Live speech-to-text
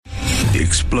The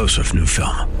explosive new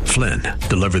film, Flynn,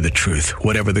 deliver the truth,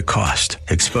 whatever the cost,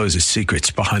 exposes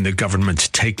secrets behind the government's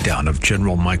takedown of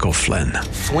General Michael Flynn.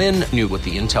 Flynn knew what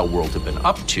the intel world had been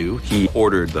up to. He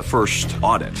ordered the first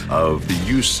audit of the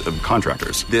use of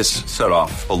contractors. This set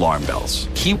off alarm bells.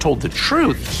 He told the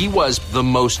truth. He was the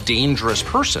most dangerous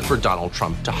person for Donald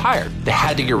Trump to hire. They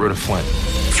had to get rid of Flynn.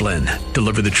 Flynn,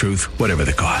 deliver the truth, whatever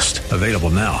the cost. Available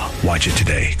now. Watch it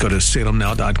today. Go to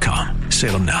salemnow.com.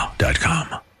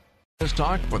 salemnow.com. Let's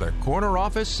talk for the corner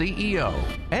office CEO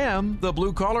and the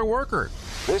blue-collar worker.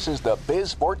 This is the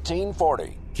Biz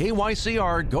 1440,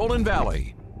 KYCR Golden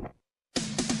Valley.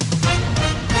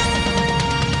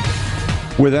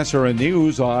 With SRN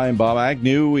News, I'm Bob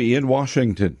Agnew in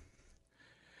Washington.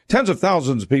 Tens of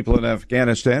thousands of people in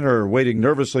Afghanistan are waiting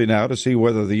nervously now to see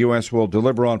whether the U.S. will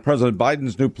deliver on President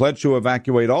Biden's new pledge to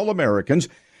evacuate all Americans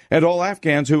and all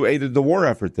Afghans who aided the war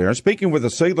effort there. Speaking with the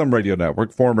Salem Radio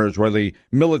Network, former Israeli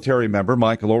military member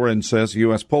Michael Oren says the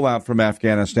U.S. pullout from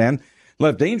Afghanistan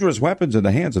left dangerous weapons in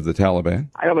the hands of the Taliban.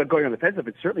 I don't know about going on the offensive,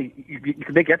 but certainly you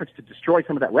can make efforts to destroy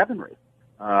some of that weaponry.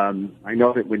 I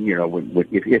know that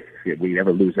if we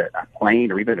ever lose a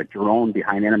plane or even a drone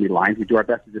behind enemy lines, we do our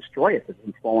best to destroy it so it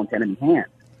doesn't fall into enemy hands.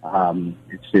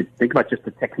 Think about just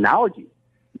the technology.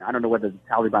 I don't know whether the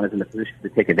Taliban is in a position to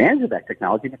take advantage of that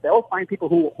technology, but they'll find people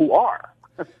who are.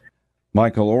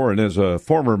 Michael Oren is a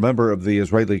former member of the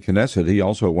Israeli Knesset. He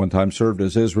also at one time served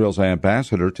as Israel's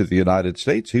ambassador to the United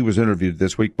States. He was interviewed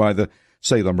this week by the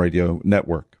Salem Radio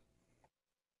Network.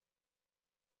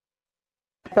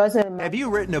 Have you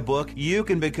written a book? You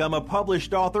can become a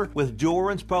published author with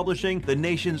Dorrance Publishing, the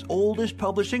nation's oldest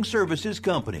publishing services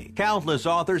company. Countless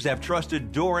authors have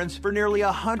trusted Dorrance for nearly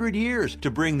 100 years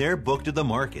to bring their book to the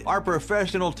market. Our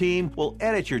professional team will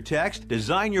edit your text,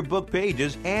 design your book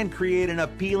pages, and create an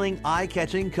appealing,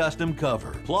 eye-catching custom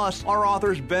cover. Plus, our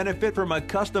authors benefit from a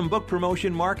custom book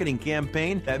promotion marketing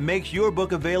campaign that makes your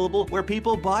book available where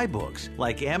people buy books,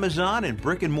 like Amazon and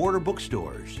brick-and-mortar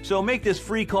bookstores. So make this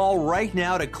free call right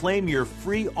now to claim your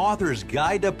free author's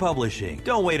guide to publishing.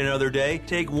 Don't wait another day.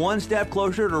 Take one step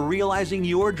closer to realizing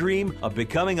your dream of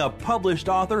becoming a published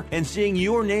author and seeing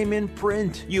your name in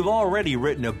print. You've already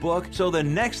written a book, so the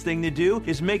next thing to do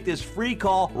is make this free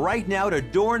call right now to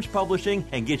Dorrance Publishing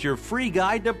and get your free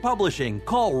guide to publishing.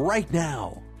 Call right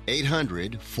now.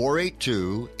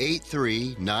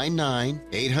 800-482-8399.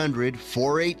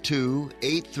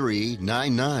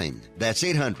 800-482-8399. That's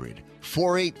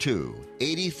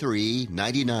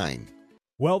 800-482-8399.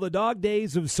 Well, the dog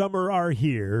days of summer are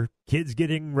here. Kids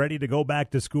getting ready to go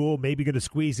back to school, maybe going to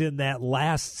squeeze in that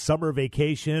last summer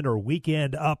vacation or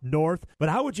weekend up north. But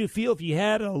how would you feel if you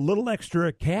had a little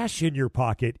extra cash in your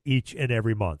pocket each and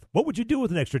every month? What would you do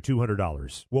with an extra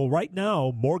 $200? Well, right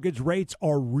now, mortgage rates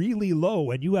are really low,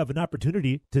 and you have an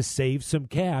opportunity to save some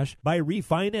cash by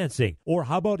refinancing. Or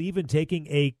how about even taking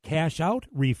a cash-out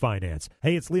refinance?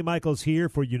 Hey, it's Lee Michaels here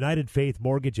for United Faith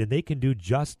Mortgage, and they can do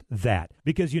just that.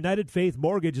 Because United Faith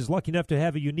Mortgage is lucky enough to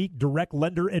have a unique direct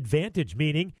lender advantage,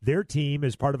 meaning their team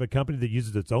is part of a company that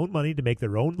uses its own money to make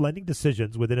their own lending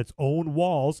decisions within its own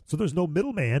walls, so there's no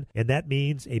middleman, and that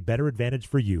means a better advantage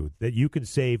for you, that you can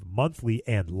save monthly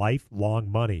and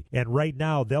lifelong money. And right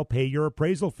now, they'll pay your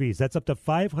appraisal fees. That's up to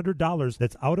 $500.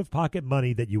 That's out-of-pocket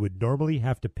money that you would normally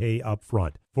have to pay up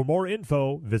front. For more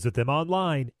info, visit them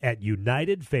online at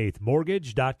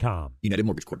UnitedFaithMortgage.com. United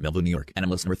Mortgage Corp., Melville, New York.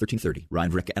 NMLS number 1330.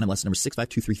 Ryan Verrecka, NMLS number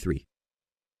 65233.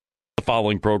 The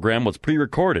following program was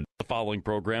pre-recorded.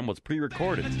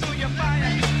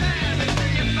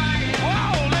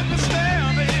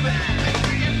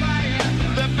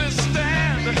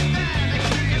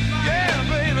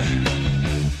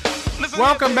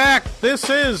 Welcome back. This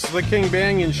is the King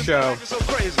Banaian Show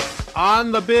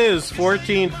on the Biz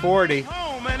 1440.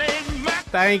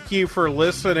 Thank you for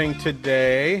listening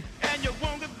today.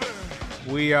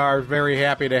 We are very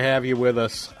happy to have you with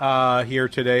us here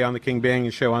today on the King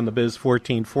Banaian Show on the Biz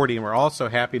 1440. And we're also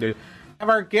happy to have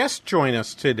our guest join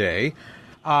us today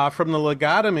from the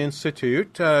Legatum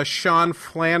Institute, Sean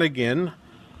Flanagan.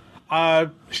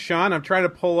 Sean, I'm trying to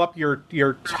pull up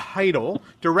your title,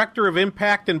 Director of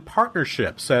Impact and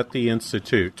Partnerships at the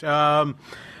Institute, and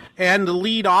the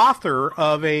lead author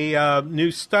of a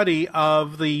new study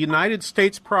of the United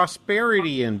States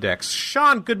Prosperity Index.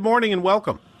 Sean, good morning and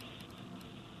welcome.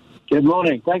 Good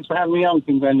morning. Thanks for having me on,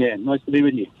 King Banaian. Nice to be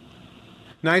with you.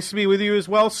 Nice to be with you as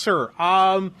well, sir.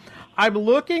 I'm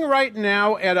looking right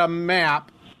now at a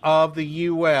map of the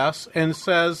U.S. and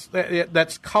says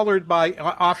that's colored by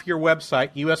off your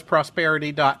website,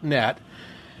 usprosperity.net.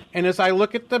 And as I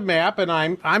look at the map, and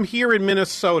I'm here in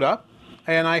Minnesota,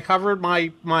 and I hovered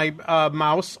my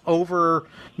mouse over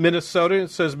Minnesota.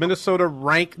 It says Minnesota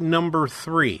ranked number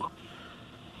 3.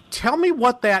 Tell me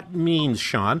what that means,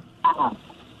 Sean.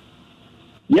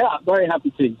 Yeah, very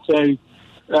happy to. So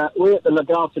we're at the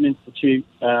Legarten Institute.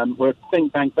 We're a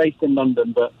think tank based in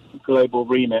London, but global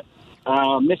remit.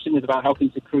 Our mission is about helping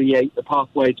to create the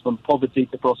pathways from poverty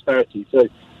to prosperity. So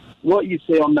what you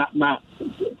see on that map,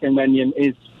 Banaian,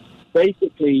 is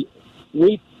basically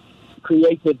we've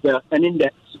created an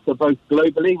index for both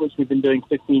globally, which we've been doing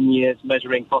 15 years,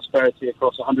 measuring prosperity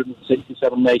across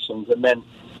 167 nations. And then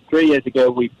 3 years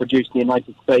ago, we produced the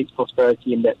United States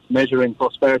Prosperity Index, measuring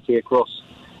prosperity across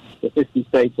the 50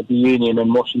 states of the Union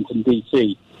and Washington,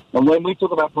 D.C. And when we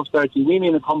talk about prosperity, we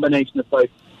mean a combination of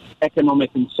both economic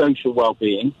and social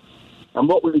well-being. And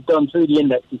what we've done through the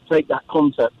index is take that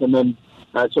concept and then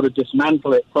sort of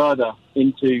dismantle it further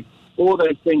into all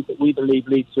those things that we believe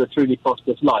leads to a truly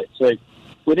prosperous life. So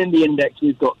within the index,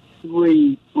 we've got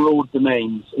 3 broad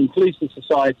domains. Inclusive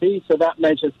society, so that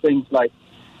measures things like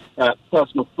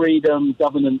personal freedom,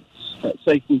 governance,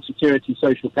 safety and security,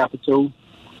 social capital.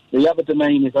 The other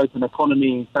domain is open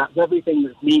economy. That's everything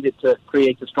that's needed to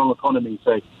create a strong economy.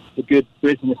 So the good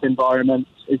business environment,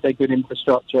 is there good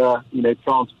infrastructure,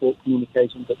 transport,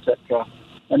 communications, etc.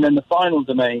 And then the final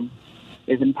domain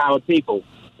is empowered people,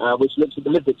 which looks at the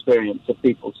lived experience of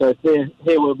people. So here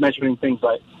we're measuring things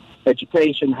like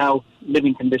education, health,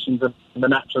 living conditions, and the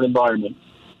natural environment.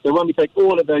 So when we take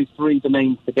all of those 3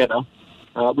 domains together,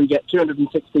 we get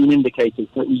 216 indicators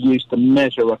that we use to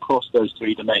measure across those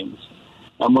 3 domains.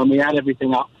 And when we add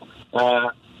everything up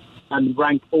and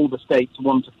rank all the states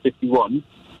 1 to 51,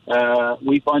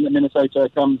 we find that Minnesota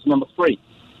comes number 3.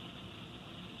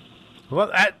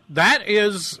 Well, that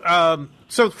is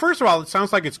so. First of all, it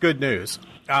sounds like it's good news.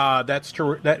 That's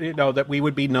true. That we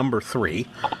would be number 3,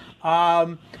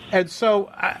 and so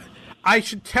I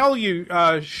should tell you,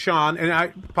 Sean, and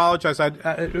I apologize,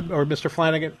 or Mr.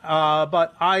 Flanagan,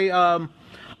 but I'm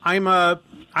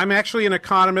actually an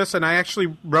economist, and I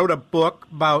actually wrote a book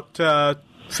about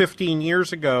 15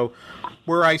 years ago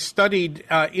where I studied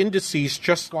indices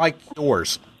just like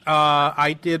yours.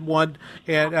 I did one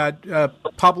and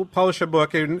publish a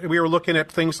book, and we were looking at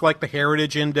things like the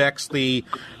Heritage Index, the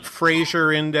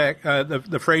Fraser Index,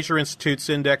 the Fraser Institute's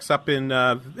index up in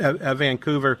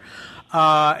Vancouver,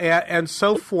 and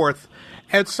so forth.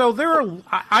 And so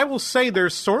I will say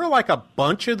there's sort of like a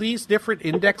bunch of these different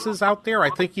indexes out there. I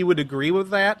think you would agree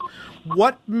with that.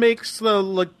 What makes the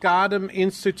Legarten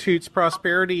Institute's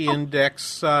Prosperity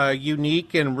Index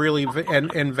unique and really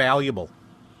and valuable?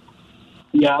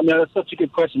 Yeah, no, that's such a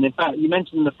good question. In fact, you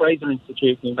mentioned the Fraser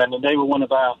Institute, and they were one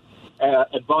of our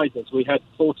advisors. We had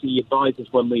 40 advisors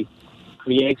when we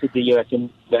created the US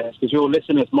index, because your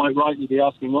listeners might rightly be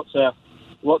asking, what's a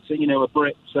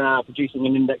Brit producing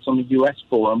an index on the US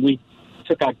for? And we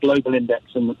took our global index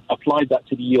and applied that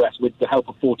to the US with the help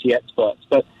of 40 experts.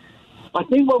 But I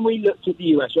think when we looked at the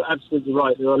US, you're absolutely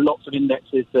right. There are lots of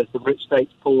indexes. There's the rich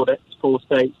states, poor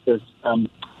states. There's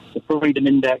the Freedom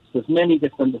Index. There's many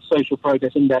different, the Social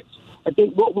Progress Index. I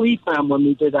think what we found when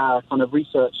we did our kind of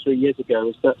research 3 years ago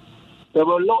is that there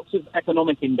were lots of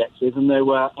economic indexes and there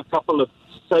were a couple of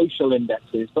social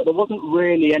indexes, but there wasn't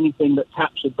really anything that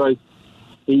captured both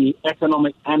the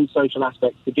economic and social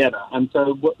aspects together. And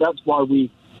so that's why we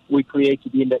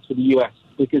created the index for the US,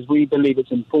 because we believe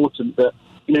it's important that,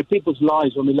 people's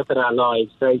lives, when we look at our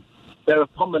lives, they're a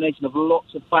combination of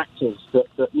lots of factors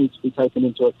that need to be taken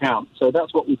into account. So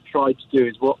that's what we've tried to do,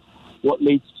 is what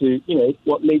leads to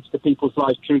people's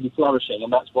lives truly flourishing,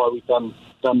 and that's why we've done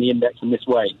the index in this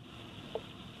way.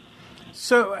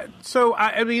 So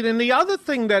I mean, and the other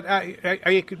thing that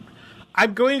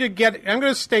I'm trying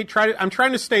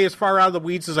to stay as far out of the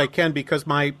weeds as I can, because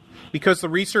the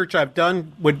research I've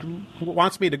done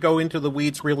wants me to go into the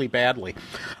weeds really badly.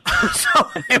 So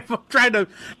I'm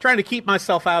trying to keep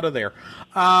myself out of there.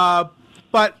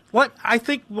 But what I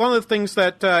think one of the things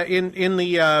that in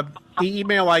the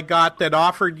email I got that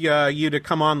offered you to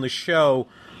come on the show,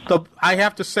 I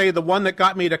have to say the one that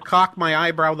got me to cock my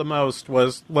eyebrow the most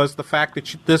was the fact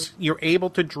that you're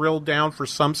able to drill down for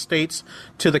some states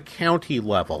to the county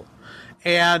level.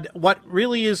 And what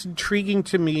really is intriguing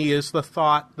to me is the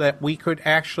thought that we could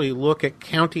actually look at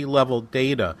county level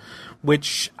data,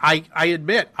 which I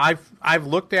admit I've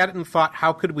looked at it and thought,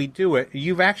 how could we do it?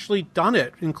 You've actually done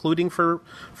it, including for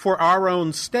our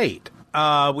own state,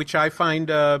 which I find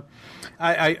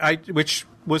which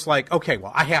was like, okay,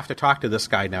 well, I have to talk to this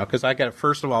guy now, because I got to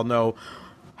first of all know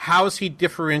how is he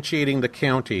differentiating the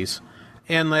counties.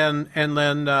 And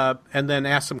then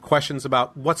ask some questions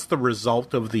about what's the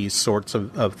result of these sorts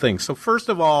of things. So first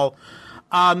of all,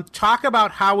 Talk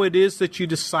about how it is that you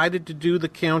decided to do the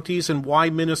counties and why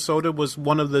Minnesota was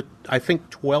one of the, I think,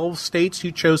 12 states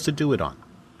you chose to do it on.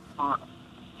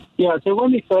 Yeah, so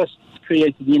when we first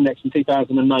created the index in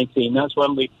 2019, that's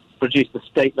when we produced the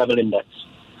state-level index,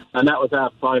 and that was our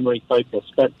primary focus.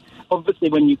 But obviously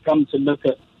when you come to look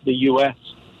at the U.S.,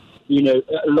 you know,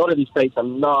 a lot of these states are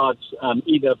large,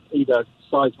 either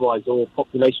size-wise or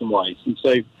population-wise. And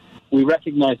so we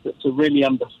recognize that to really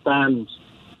understand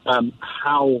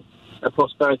how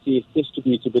prosperity is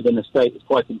distributed within a state is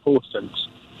quite important,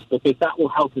 because that will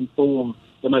help inform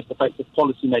the most effective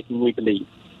policy making, we believe.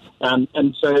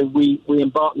 And so we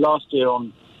embarked last year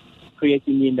on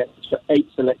creating the index for 8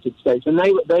 selected states, and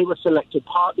they were selected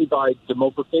partly by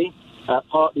demography,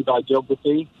 partly by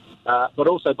geography, but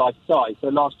also by size. So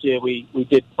last year we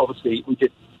did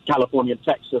California and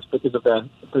Texas because of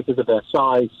their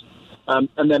size,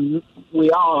 and then we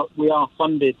are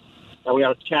funded. We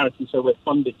are a charity, so we're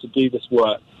funded to do this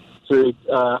work through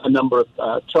a number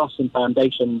of trusts and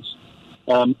foundations.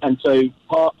 And so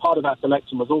part of our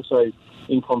selection was also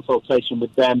in consultation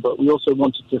with them, but we also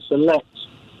wanted to select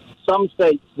some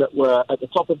states that were at the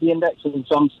top of the index and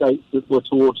some states that were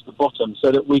towards the bottom,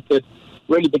 so that we could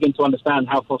really begin to understand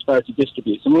how prosperity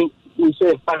distributes. And we see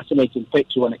a fascinating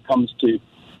picture when it comes to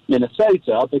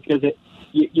Minnesota, because the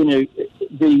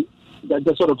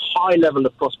sort of high level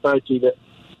of prosperity that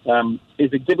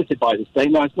is exhibited by the state.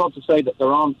 Now, it's not to say that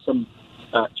there aren't some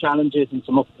challenges and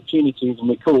some opportunities, and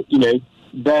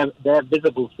they're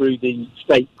visible through the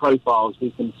state profiles.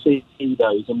 We can see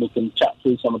those and we can chat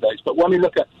through some of those. But when we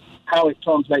look at how it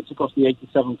translates across the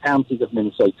 87 counties of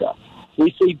Minnesota,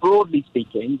 we see, broadly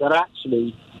speaking, that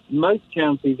actually most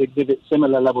counties exhibit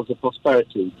similar levels of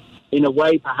prosperity in a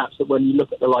way, perhaps, that when you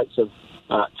look at the likes of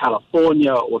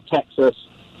California or Texas,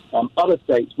 other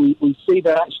states, we see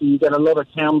that actually you get a lot of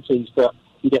counties that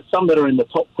you get some that are in the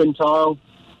top quintile,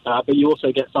 but you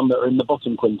also get some that are in the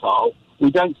bottom quintile.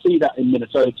 We don't see that in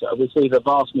Minnesota. We see the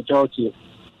vast majority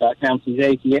of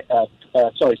counties,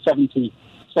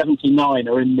 79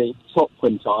 are in the top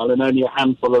quintile, and only a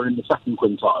handful are in the second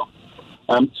quintile.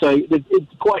 So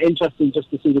it's quite interesting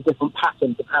just to see the different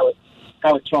patterns of how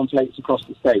it translates across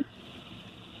the states.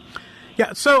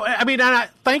 Yeah, so I mean,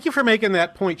 thank you for making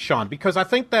that point, Sean, because I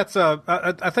think that's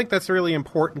really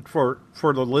important for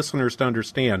the listeners to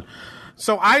understand.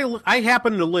 So I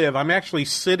happen to live. I'm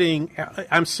sitting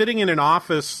in an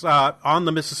office on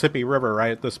the Mississippi River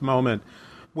right at this moment,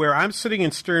 where I'm sitting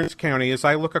in Stearns County. As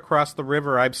I look across the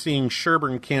river, I'm seeing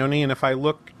Sherburne County, and if I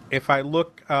look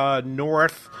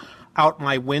north out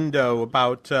my window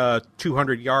about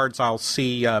 200 yards, I'll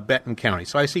see Benton County.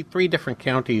 So I see 3 different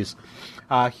counties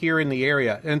here in the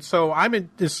area. And so I'm in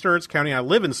Stearns County. I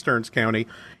live in Stearns County,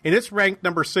 and it's ranked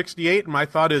number 68. And my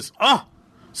thought is,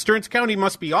 Stearns County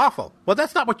must be awful. Well,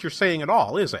 that's not what you're saying at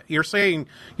all, is it? You're saying,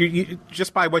 you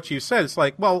just by what you said, it's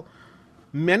like, well,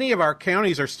 many of our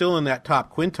counties are still in that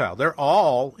top quintile. They're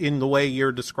all, in the way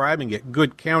you're describing it,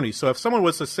 good counties. So if someone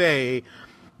was to say,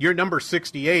 you're number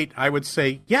 68, I would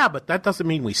say, yeah, but that doesn't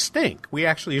mean we stink. We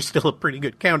actually are still a pretty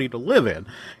good county to live in.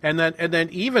 And then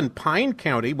even Pine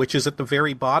County, which is at the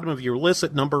very bottom of your list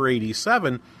at number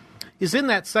 87, is in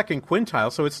that second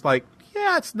quintile. So it's like,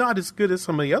 yeah, it's not as good as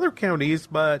some of the other counties,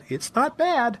 but it's not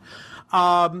bad.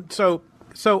 So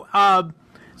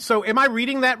am I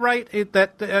reading that right?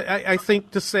 I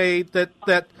think to say that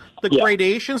the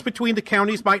gradations between the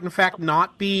counties might in fact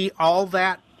not be all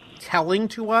that telling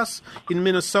to us in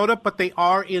Minnesota, but they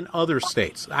are in other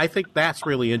states. I think that's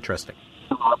really interesting.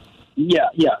 Yeah.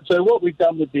 So what we've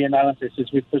done with the analysis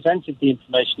is we've presented the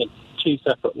information in 2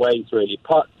 separate ways, really.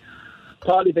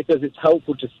 Partly because it's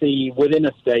helpful to see within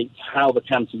a state how the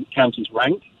counties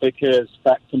rank, because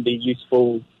that can be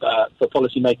useful for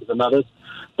policymakers and others.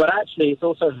 But actually, it's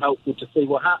also helpful to see,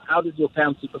 well, how does your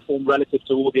county perform relative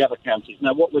to all the other counties?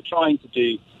 Now, what we're trying to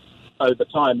do over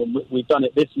time, and we've done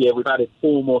it this year, we've added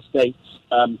 4 more states,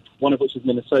 one of which is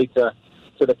Minnesota,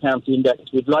 to the county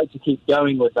index. We'd like to keep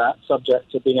going with that,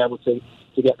 subject to being able to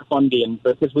get the funding,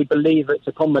 because we believe it's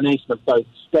a combination of both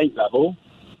state level,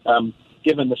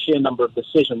 given the sheer number of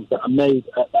decisions that are made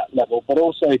at that level, but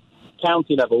also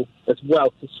county level as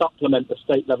well, to supplement the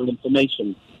state level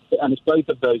information. And it's both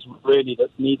of those really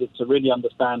that's needed to really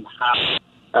understand how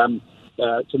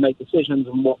to make decisions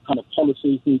and what kind of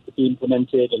policies need to be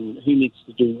implemented and who needs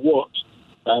to do what.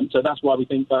 So that's why we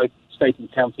think both state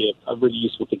and county are really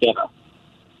useful together.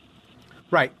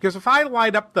 Right, because if I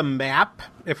light up the map,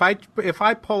 if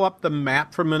I pull up the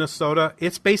map for Minnesota,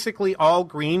 it's basically all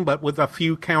green, but with a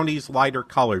few counties lighter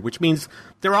colored, which means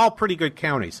they're all pretty good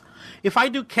counties. If I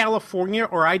do California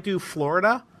or I do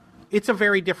Florida, it's a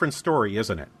very different story,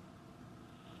 isn't it?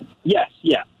 Yes,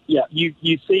 yeah.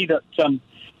 You see that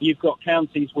you've got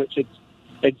counties which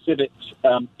exhibit,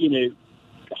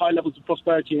 high levels of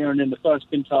prosperity here and in the first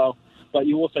quintile, but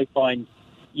you also find,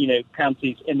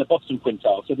 counties in the bottom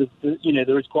quintile. So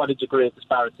there is quite a degree of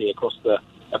disparity across the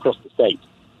state.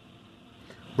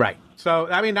 Right. So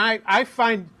I mean, I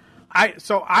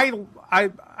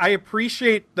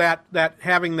appreciate that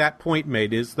having that point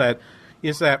made is that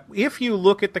if you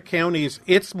look at the counties,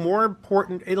 it's more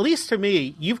important, at least to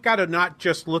me, you've got to not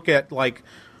just look at like,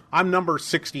 I'm number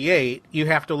 68. You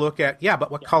have to look at,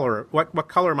 but what color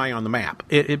am I on the map?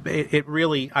 It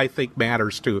really, I think,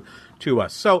 matters to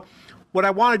us. So what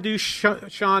I want to do,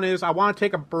 Sean, is I want to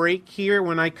take a break here.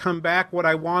 When I come back, what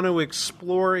I want to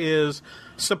explore is,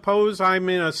 suppose I'm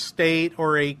in a state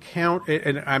or a county,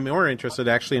 and I'm more interested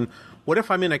actually in, what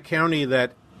if I'm in a county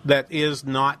that is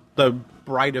not the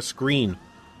brightest green?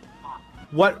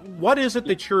 What is it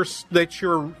that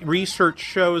your research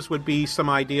shows would be some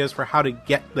ideas for how to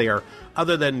get there,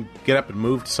 other than get up and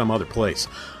move to some other place?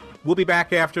 We'll be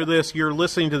back after this. You're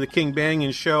listening to the King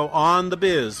Banaian Show on the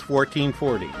Biz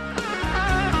 1440.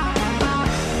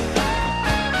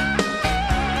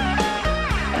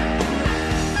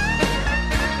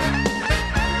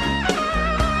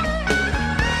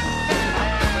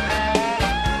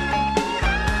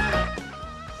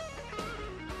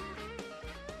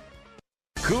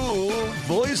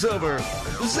 Voiceover,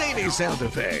 zany sound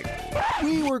effect.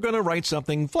 We were going to write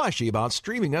something flashy about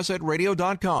streaming us at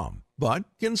radio.com, but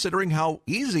considering how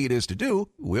easy it is to do,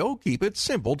 we'll keep it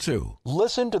simple too.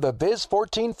 Listen to the Biz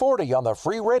 1440 on the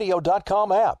free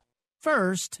radio.com app.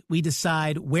 First, we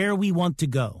decide where we want to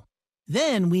go.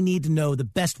 Then we need to know the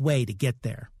best way to get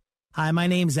there. Hi, my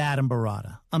name's Adam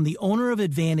Barada. I'm the owner of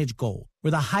Advantage Gold.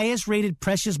 We're the highest rated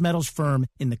precious metals firm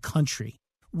in the country.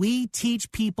 We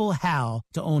teach people how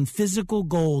to own physical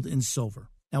gold and silver.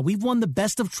 Now, we've won the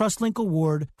Best of TrustLink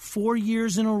Award 4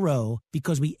 years in a row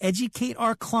because we educate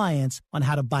our clients on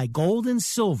how to buy gold and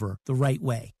silver the right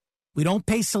way. We don't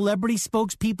pay celebrity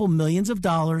spokespeople millions of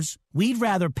dollars. We'd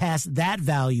rather pass that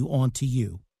value on to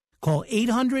you. Call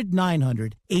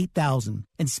 800-900-8000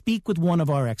 and speak with one of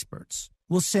our experts.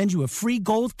 We'll send you a free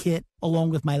gold kit along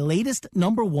with my latest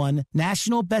 #1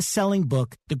 national best-selling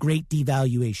book, The Great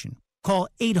Devaluation. Call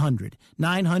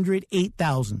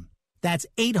 800-900-8000. That's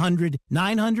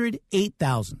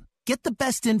 800-900-8000. Get the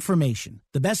best information,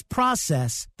 the best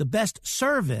process, the best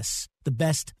service, the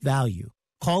best value.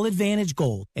 Call Advantage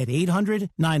Gold at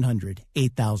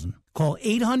 800-900-8000. Call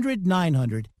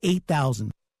 800-900-8000.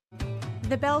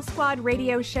 The Bell Squad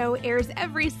radio show airs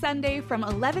every Sunday from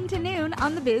 11 to noon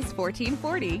on the Biz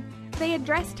 1440. They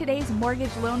address today's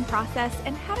mortgage loan process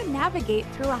and how to navigate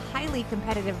through a highly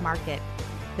competitive market.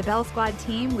 The Bell Squad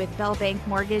team with Bell Bank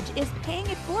Mortgage is paying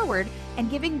it forward and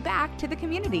giving back to the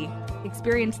community.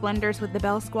 Experienced lenders with the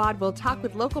Bell Squad will talk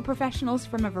with local professionals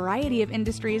from a variety of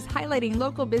industries, highlighting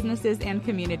local businesses and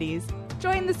communities.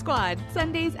 Join the squad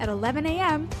Sundays at 11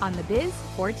 a.m. on the Biz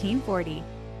 1440.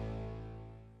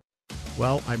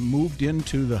 Well, I moved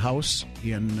into the house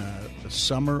in the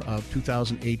summer of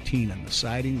 2018, and the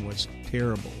siding was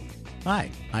terrible. Hi,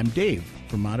 I'm Dave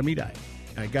from Matamidi.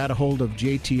 I got a hold of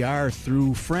JTR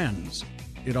through friends.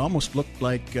 It almost looked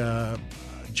like a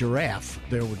giraffe.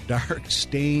 There were dark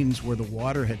stains where the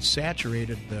water had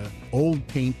saturated the old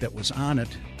paint that was on it,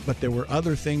 but there were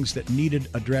other things that needed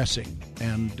addressing,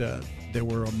 and there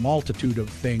were a multitude of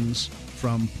things,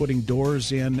 from putting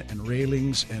doors in and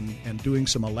railings and doing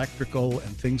some electrical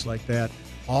and things like that,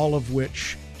 all of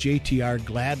which JTR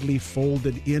gladly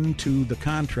folded into the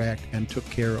contract and took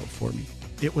care of for me.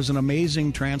 It was an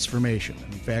amazing transformation.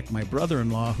 In fact, my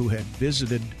brother-in-law, who had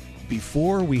visited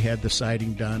before we had the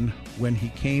siding done, when he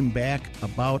came back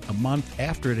about a month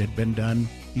after it had been done,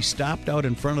 he stopped out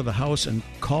in front of the house and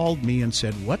called me and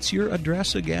said, "What's your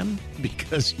address again?"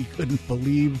 Because he couldn't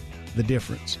believe the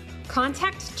difference.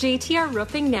 Contact JTR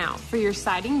Roofing now for your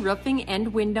siding, roofing,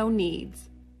 and window needs.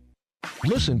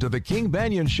 Listen to the King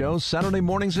Banaian Show Saturday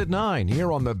mornings at 9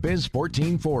 here on the Biz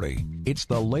 1440. It's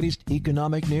the latest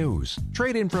economic news,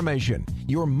 trade information,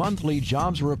 your monthly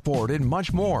jobs report, and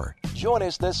much more. Join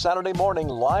us this Saturday morning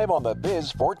live on the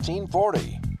Biz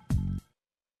 1440.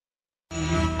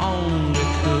 Only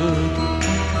could,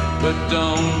 but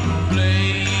don't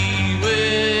play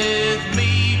with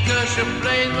me, 'cause you're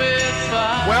playing with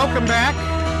fire. Welcome back,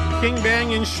 King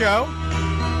Banaian Show,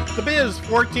 the Biz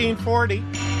 1440.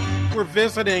 We're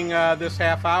visiting this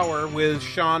half hour with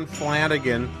Sean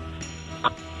Flanagan,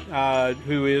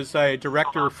 who is a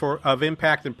director of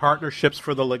Impact and Partnerships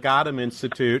for the Legatum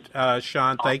Institute.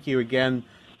 Sean, thank you again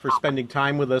for spending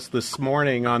time with us this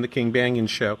morning on the King Banaian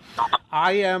Show.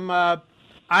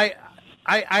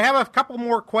 I have a couple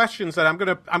more questions that I'm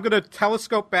gonna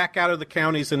telescope back out of the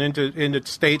counties and into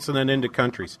states and then into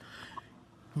countries.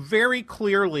 Very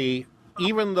clearly,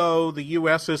 even though the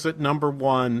U.S. isn't number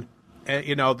one,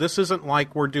 this isn't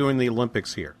like we're doing the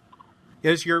Olympics here.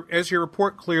 As your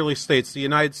report clearly states, the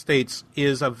United States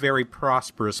is a very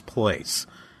prosperous place,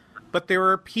 but there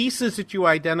are pieces that you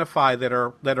identify that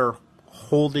are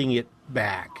holding it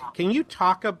back. Can you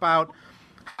talk about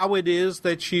how it is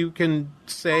that you can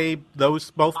say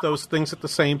both those things at the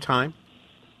same time?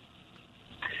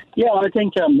 Yeah, I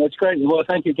think that's great. Well,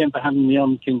 thank you again for having me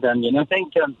on, King Banaian. I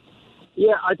think,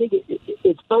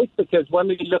 it's both because when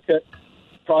we look at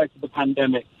prior to the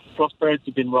pandemic, prosperity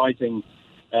has been rising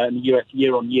in the U.S.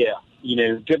 year on year,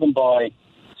 driven by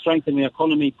strengthening the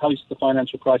economy post the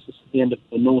financial crisis at the end of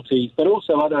the noughties, but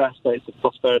also other aspects of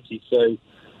prosperity. So,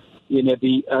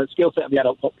 the skill set of the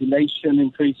adult population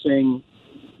increasing,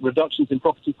 reductions in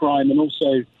property crime, and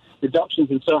also reductions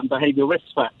in certain behavioural risk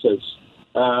factors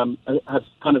have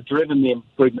kind of driven the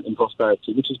improvement in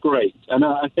prosperity, which is great. And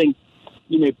I think,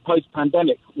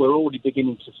 post-pandemic, we're already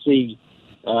beginning to see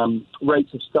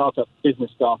rates of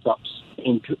business startups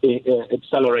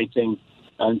accelerating,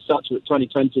 and such that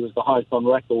 2020 was the highest on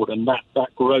record, and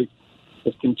that growth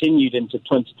has continued into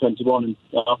 2021 and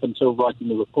up until writing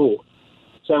the report.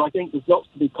 So I think there's lots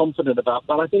to be confident about.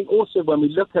 But I think also when we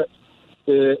look at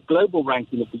the global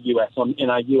ranking of the U.S. in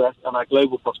our U.S. and our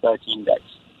global prosperity index,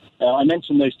 I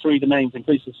mentioned those three domains: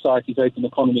 inclusive societies, open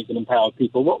economies, and empowered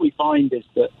people. What we find is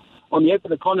that on the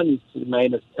open economies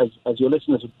domain, as your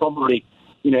listeners would probably,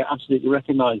 absolutely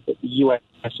recognise, that the U.S.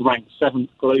 ranks 7th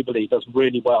globally, does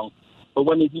really well. But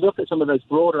when you look at some of those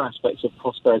broader aspects of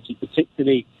prosperity,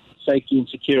 particularly safety and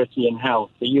security and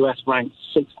health, the U.S. ranks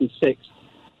 66th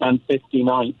and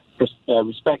 59th,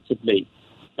 respectively.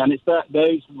 And it's that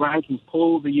those rankings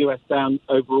pull the U.S. down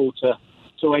overall to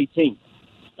 18th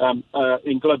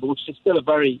in global, which is still a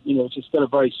very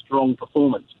strong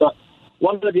performance. But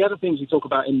one of the other things we talk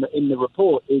about in the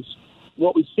report is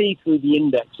what we see through the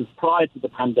indexes prior to the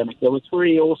pandemic. There were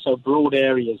three also broad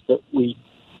areas that we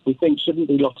think shouldn't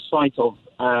be lost sight of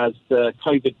as the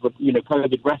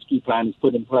COVID rescue plan is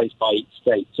put in place by each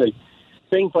state. So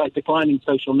things like declining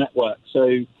social networks.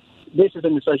 So this is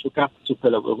in the social capital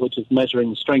pillar, which is measuring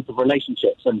the strength of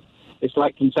relationships. And it's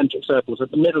like concentric circles.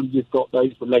 At the middle, you've got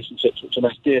those relationships which are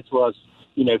most dear to us,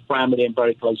 family and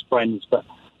very close friends. But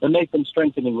and they've been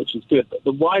strengthening, which is good. But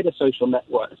the wider social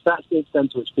networks, that's the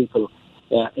extent to which people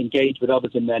engage with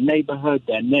others in their neighborhood,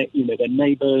 their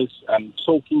neighbors,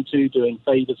 talking to, doing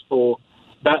favors for.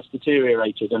 That's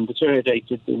deteriorated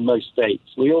in most states.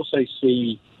 We also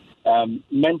see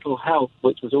mental health,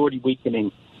 which was already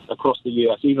weakening across the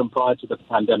U.S. even prior to the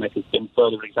pandemic, has been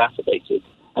further exacerbated.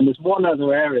 And there's one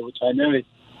other area which I know is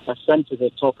a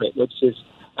sensitive topic, which is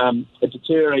a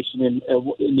deterioration in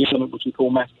the element which we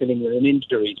call mass killing and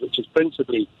injuries, which is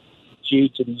principally due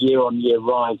to the year-on-year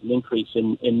rise and increase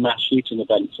in mass shooting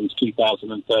events since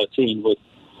 2013, with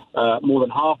more than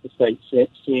half the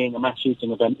states seeing a mass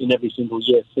shooting event in every single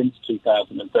year since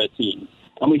 2013.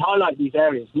 And we highlight these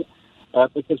areas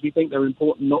because we think they're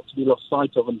important not to be lost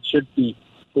sight of and should be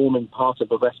forming part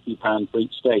of a rescue plan for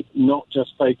each state, not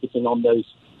just focusing on those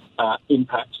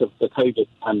impacts of the COVID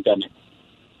pandemic.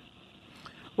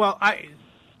 Well,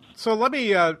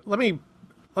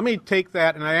 let me take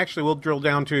that, and I actually will drill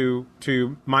down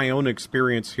to my own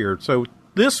experience here. So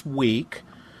this week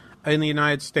in the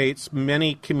United States,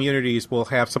 many communities will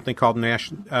have something called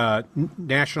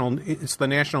National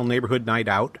Neighborhood Night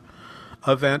Out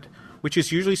event, which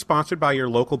is usually sponsored by your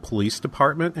local police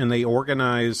department, and they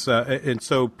organize, and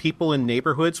so people in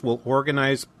neighborhoods will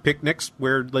organize picnics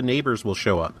where the neighbors will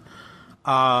show up.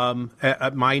 One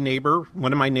of my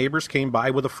neighbors came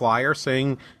by with a flyer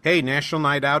saying, "Hey, National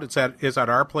Night Out is at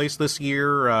our place this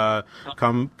year.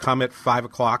 Come at 5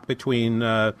 o'clock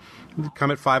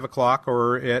come at 5 o'clock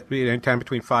or at any time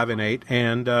between 5 and 8."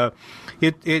 And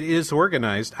it is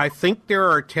organized. I think there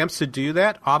are attempts to do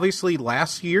that. Obviously,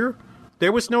 last year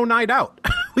there was no night out.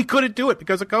 We couldn't do it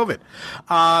because of COVID.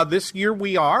 This year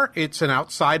we are. It's an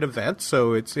outside event,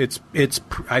 so it's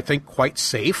I think quite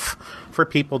safe for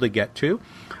people to get to.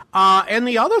 And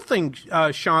the other thing,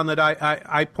 Sean, that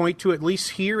I point to, at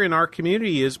least here in our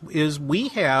community, is we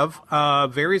have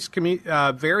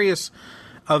various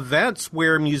events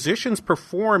where musicians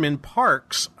perform in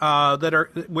parks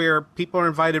where people are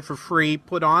invited for free,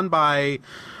 put on by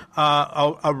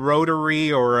a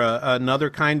Rotary or another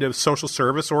kind of social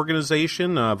service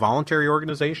organization, a voluntary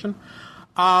organization.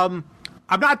 I'm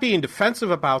not being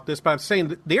defensive about this, but I'm saying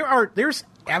that there's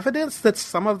evidence that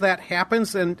some of that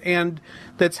happens and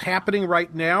that's happening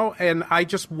right now? And I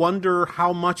just wonder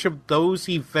how much of those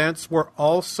events were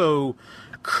also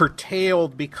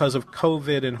curtailed because of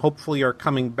COVID and hopefully are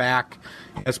coming back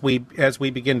as we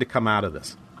begin to come out of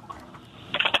this.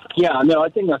 Yeah, no, I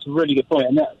think that's a really good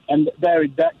point. And they're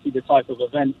exactly the type of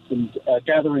events and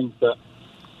gatherings that,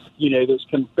 that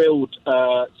can build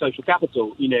social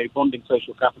capital, bonding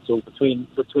social capital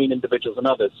between individuals and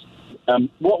others.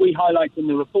 What we highlight in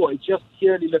the report is just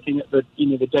purely looking at the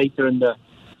data and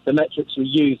the metrics we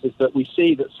use, is that we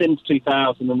see that since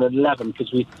 2011,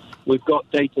 because we've got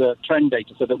trend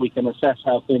data so that we can assess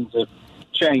how things have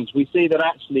changed, we see that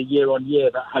actually year on year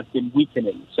that has been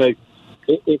weakening. So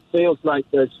it feels like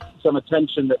there's some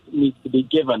attention that needs to be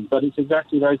given, but it's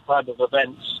exactly those type of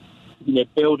events,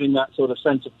 building that sort of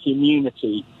sense of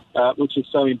community, which is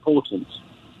so important.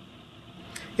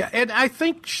 Yeah, and I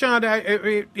think, Sean, I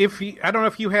don't know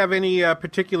if you have any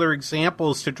particular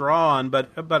examples to draw on,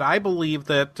 but I believe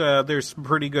that there's some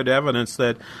pretty good evidence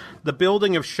that the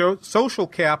building of social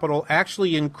capital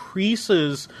actually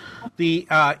increases the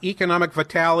economic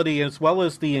vitality as well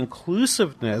as the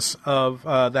inclusiveness of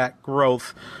that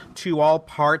growth to all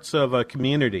parts of a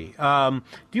community. Do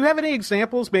you have any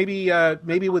examples, maybe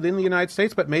within the United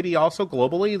States, but maybe also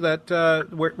globally, that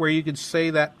where you could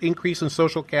say that increase in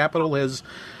social capital has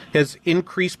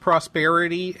increased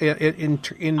prosperity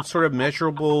in sort of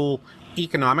measurable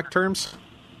economic terms?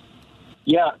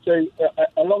 Yeah, so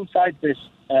alongside this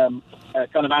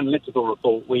kind of analytical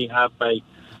report, we have a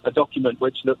document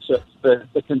which looks at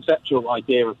the conceptual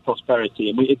idea of prosperity,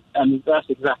 and that's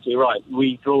exactly right.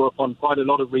 We draw upon quite a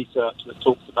lot of research that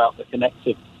talks about the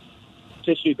connective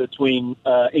tissue between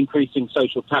increasing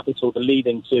social capital,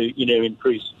 leading to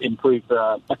improved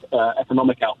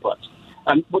economic output.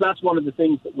 And that's one of the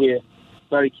things that we're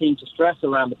very keen to stress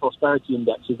around the prosperity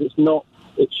index. Is it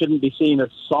shouldn't be seen as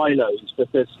silos,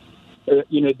 because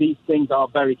these things are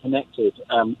very connected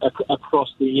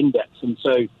across the index. And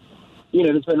so,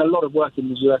 there's been a lot of work in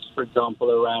the US, for example,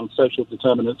 around social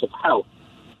determinants of health.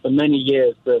 For many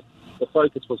years, the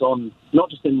focus was on, not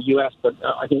just in the US, but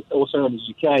I think also in the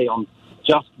UK, on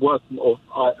just working or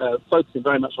focusing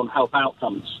very much on health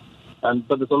outcomes.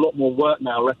 But there's a lot more work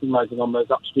now recognizing on those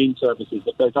upstream services,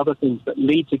 that those other things that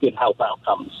lead to good health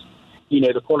outcomes,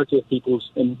 the quality of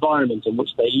people's environment in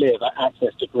which they live,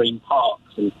 access to green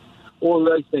parks and all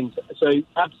those things. So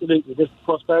absolutely, this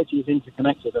prosperity is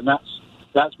interconnected, and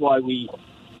that's why we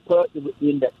put the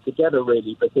index together,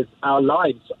 really, because our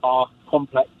lives are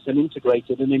complex and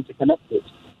integrated and interconnected,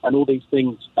 and all these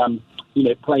things,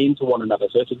 play into one another.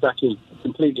 So it's exactly,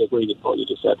 completely agree with what you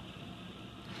just said.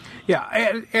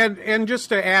 Yeah, and just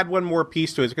to add one more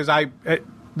piece to it, because as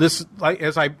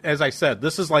I said,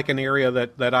 this is like an area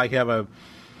that I have a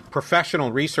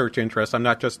professional research interest. I'm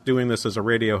not just doing this as a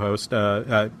radio host.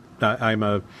 I'm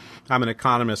an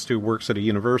economist who works at a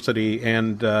university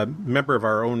and member of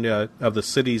our own of the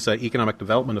city's economic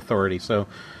development authority. So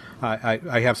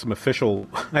I have some official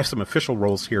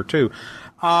roles here too.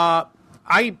 I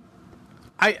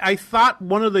thought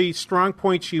one of the strong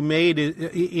points you made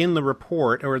in the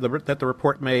report, or that the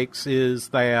report makes, is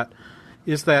that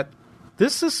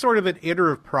this is sort of an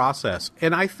iterative process,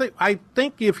 and I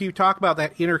think if you talk about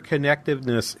that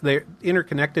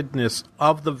interconnectedness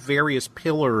of the various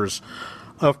pillars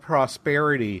of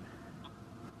prosperity,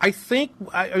 I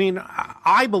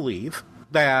believe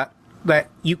that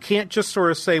you can't just sort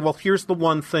of say, well, here's the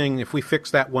one thing. If we fix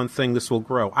that one thing, this will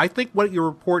grow. I think what your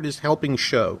report is helping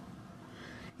show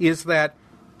is that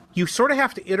you sort of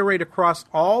have to iterate across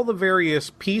all the various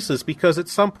pieces, because at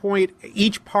some point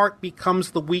each part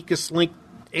becomes the weakest link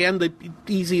and the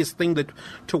easiest thing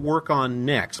to work on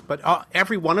next. But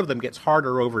every one of them gets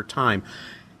harder over time.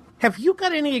 Have you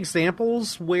got any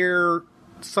examples where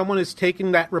someone has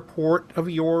taken that report of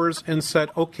yours and said,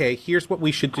 okay, here's what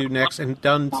we should do next, and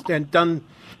done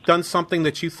something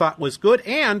that you thought was good,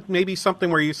 and maybe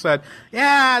something where you said,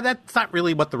 yeah, that's not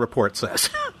really what the report says?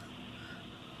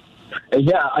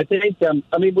 Yeah, I think,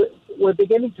 we're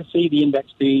beginning to see the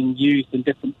index being used in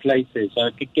different places.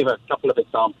 I could give a couple of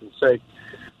examples. So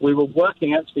we were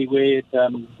working actually with a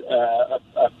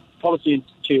policy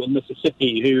institute in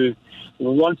Mississippi who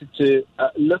wanted to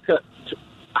look at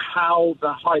how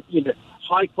the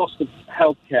high cost of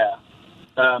healthcare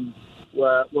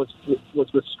was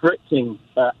restricting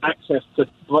access to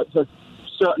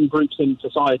certain groups in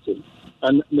society.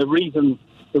 And the reason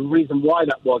why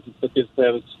that was is because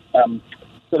there was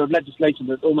sort of legislation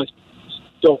that almost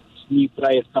stopped new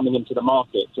players coming into the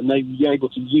market, and they were able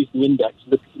to use the index,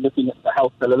 looking at the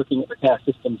health pillar, looking at the care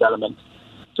systems element,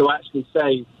 to actually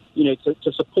say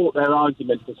to support their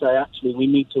argument to say, actually, we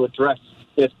need to address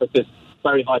this because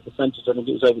very high percentage, I think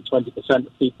it was over 20%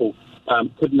 of people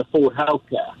couldn't afford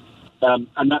healthcare.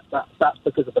 And that's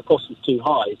because the cost was too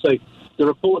high. So the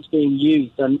report's being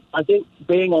used, and I think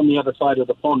being on the other side of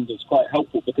the pond is quite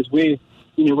helpful because we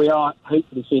are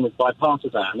hopefully seen as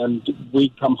bipartisan, and we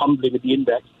come humbly with the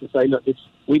index to say, look,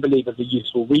 we believe is a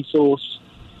useful resource.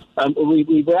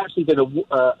 We actually did a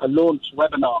launch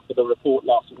webinar for the report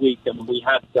last week, and we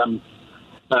had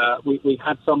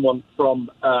someone from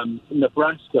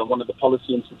Nebraska, one of the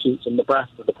policy institutes in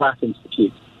Nebraska, the Pratt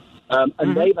Institute,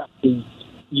 and they've actually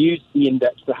used the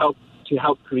index to help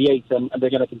create, and they're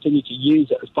going to continue to use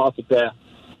it as part of their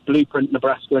Blueprint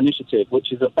Nebraska initiative,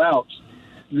 which is about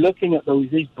looking at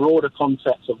these broader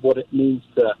concepts of what it means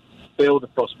to build a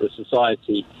prosperous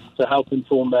society to help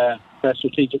inform their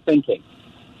strategic thinking.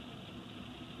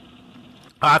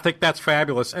 I think that's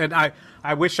fabulous, and I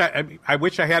wish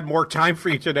I had more time for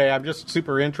you today. I'm just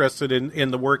super interested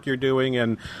in the work you're doing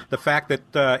and the fact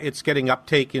that it's getting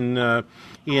uptake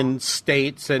in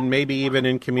states and maybe even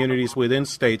in communities within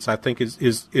states. I think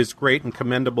is great and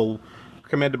commendable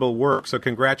work. So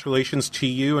congratulations to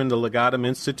you and the Legatum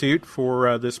Institute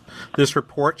for this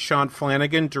report. Sean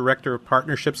Flanagan, Director of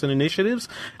Partnerships and Initiatives.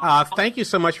 Thank you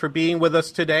so much for being with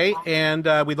us today, and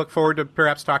we look forward to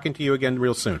perhaps talking to you again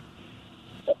real soon.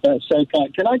 So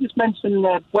can I just mention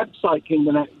the website, King,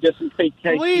 just in case?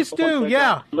 Please do,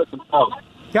 yeah.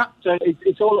 Yeah. So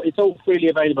it's all freely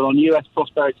available on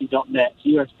usprosperity.net.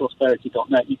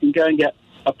 usprosperity.net. You can go and get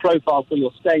a profile for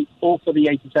your state or for the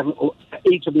 87, or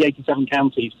each of the 87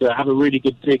 counties to have a really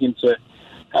good dig into,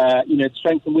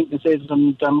 strengths and weaknesses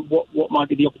and what might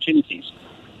be the opportunities.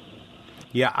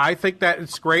 Yeah, I think that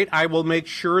it's great. I will make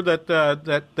sure that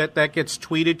that gets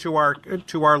tweeted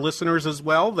to our listeners as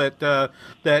well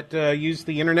that use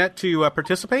the internet to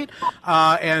participate.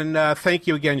 And thank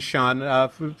you again, Sean,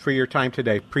 for your time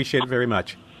today. Appreciate it very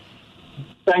much.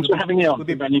 Thanks for having me on.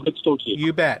 Good to talk to you.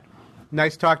 You bet.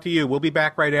 Nice to talk to you. We'll be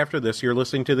back right after this. You're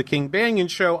listening to the King Banaian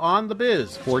Show on the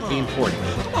Biz 1440.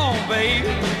 Come on, baby,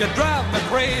 you drive me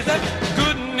crazy.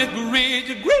 Goodness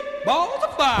gracious, great balls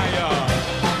of fire.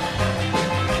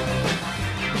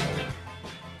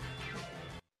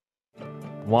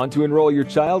 Want to enroll your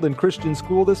child in Christian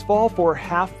school this fall for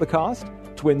half the cost?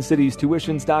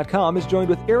 TwinCitiesTuitions.com has joined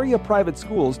with area private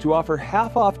schools to offer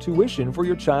half-off tuition for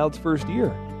your child's first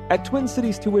year. At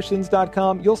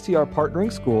TwinCitiesTuitions.com, you'll see our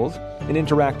partnering schools, an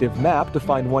interactive map to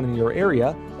find one in your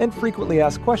area, and frequently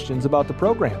asked questions about the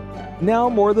program. Now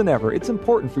more than ever, it's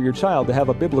important for your child to have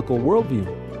a biblical worldview.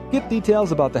 Get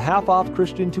details about the half-off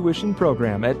Christian tuition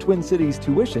program at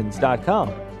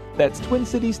TwinCitiesTuitions.com. That's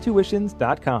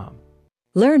TwinCitiesTuitions.com.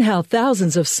 Learn how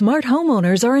thousands of smart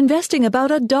homeowners are investing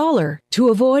about $1 to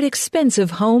avoid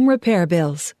expensive home repair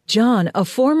bills. John, a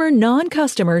former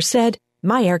non-customer, said,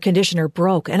 "My air conditioner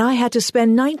broke and I had to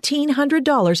spend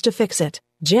 $1,900 to fix it."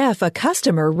 Jeff, a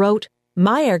customer, wrote,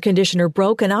 "My air conditioner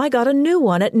broke and I got a new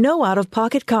one at no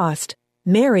out-of-pocket cost."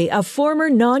 Mary, a former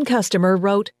non-customer,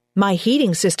 wrote, "My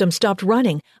heating system stopped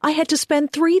running. I had to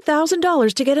spend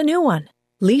 $3,000 to get a new one."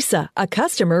 Lisa, a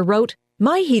customer, wrote,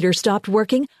 "My heater stopped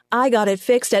working. I got it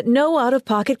fixed at no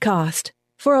out-of-pocket cost."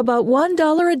 For about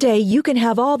 $1 a day, you can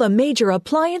have all the major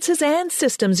appliances and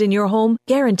systems in your home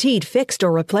guaranteed fixed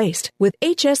or replaced with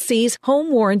HSC's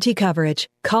home warranty coverage.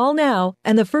 Call now,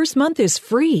 and the first month is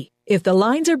free. If the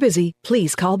lines are busy,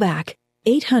 please call back.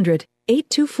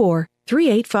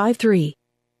 800-824-3853.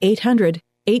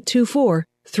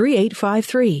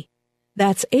 800-824-3853.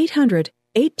 That's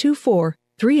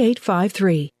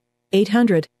 800-824-3853.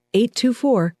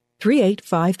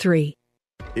 800-824-3853.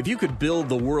 If you could build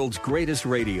the world's greatest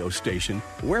radio station,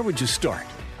 where would you start?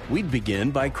 We'd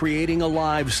begin by creating a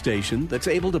live station that's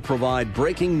able to provide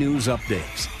breaking news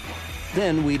updates.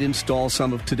 Then we'd install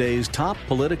some of today's top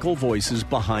political voices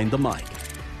behind the mic.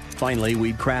 Finally,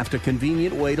 we'd craft a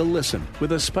convenient way to listen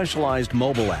with a specialized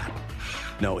mobile app.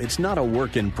 No, it's not a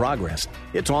work in progress.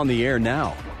 It's on the air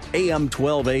now. AM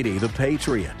 1280 The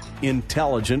Patriot.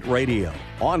 Intelligent radio.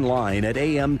 Online at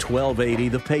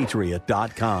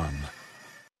am1280thepatriot.com.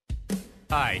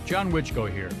 Hi, John Wichko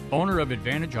here, owner of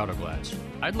Advantage Auto Glass.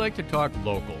 I'd like to talk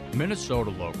local, Minnesota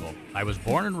local. I was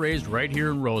born and raised right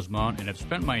here in Rosemount and have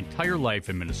spent my entire life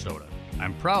in Minnesota.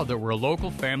 I'm proud that we're a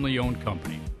local family-owned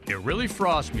company. It really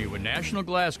frosts me when national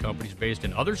glass companies based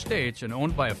in other states and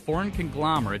owned by a foreign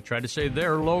conglomerate try to say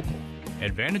they're local.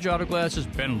 Advantage Auto Glass has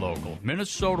been local,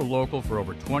 Minnesota local, for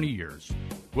over 20 years.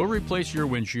 We'll replace your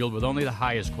windshield with only the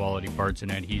highest quality parts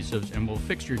and adhesives, and we'll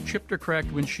fix your chipped or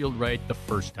cracked windshield right the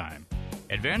first time.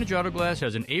 Advantage Auto Glass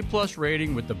has an A-plus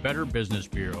rating with the Better Business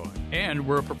Bureau, and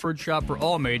we're a preferred shop for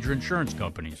all major insurance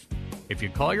companies. If you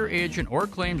call your agent or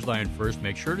claims line first,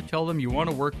 make sure to tell them you want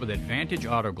to work with Advantage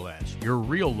Auto Glass, your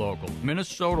real local,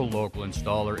 Minnesota local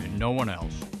installer and no one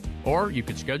else. Or you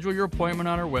can schedule your appointment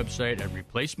on our website at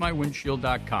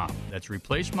replacemywindshield.com. That's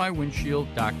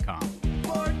replacemywindshield.com.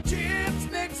 For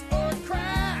chips, nicks, or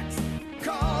cracks,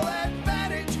 call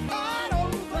Advantage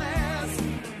Auto Glass.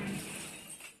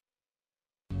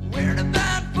 Where the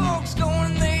bad folks go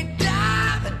when they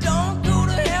die? They don't go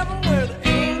to heaven where the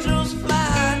angels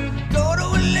fly. Go to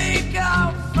a lake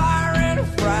of fire and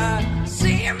fry.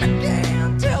 See him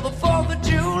again till the 4th of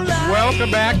July.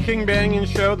 Welcome back, King Banaian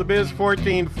Show, the Biz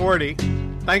 1440.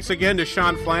 Thanks again to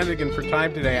Sean Flanagan for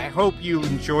time today. I hope you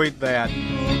enjoyed that.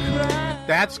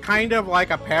 That's kind of like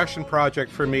a passion project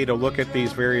for me to look at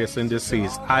these various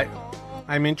indices.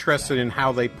 I'm interested in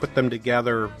how they put them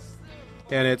together,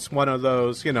 and it's one of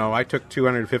those, I took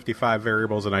 255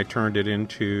 variables and I turned it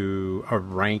into a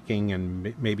ranking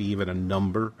and maybe even a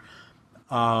number.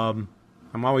 I'm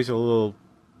always a little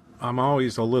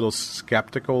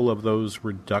skeptical of those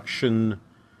reduction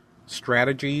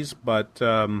strategies, but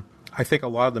I think a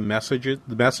lot of the message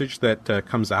that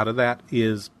comes out of that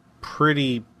is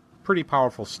pretty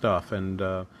powerful stuff, and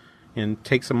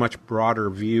takes a much broader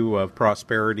view of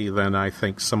prosperity than I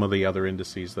think some of the other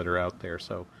indices that are out there.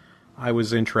 So I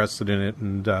was interested in it,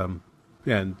 and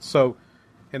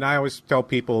I always tell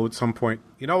people at some point,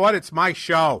 you know what? It's my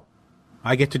show.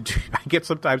 I get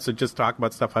sometimes to just talk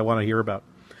about stuff I want to hear about.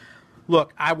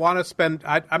 Look, I want to spend...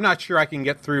 I'm not sure I can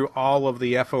get through all of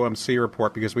the FOMC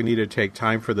report because we need to take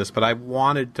time for this, but I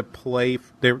wanted to play...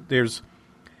 There's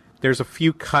a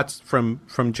few cuts from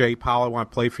Jay Powell I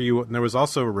want to play for you, and there was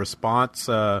also a response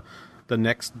the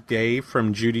next day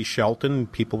from Judy Shelton.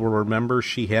 People will remember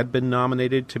she had been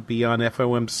nominated to be on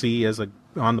FOMC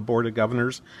on the Board of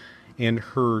Governors, and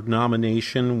her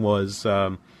nomination was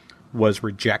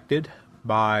rejected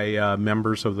by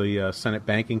members of the Senate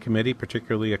Banking Committee,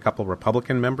 particularly a couple of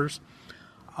Republican members.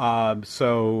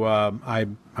 So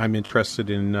I'm interested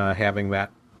in having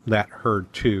that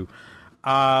heard too.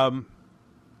 But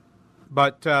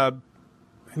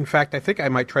in fact, I think I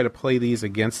might try to play these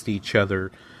against each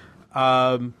other.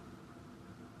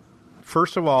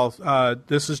 First of all,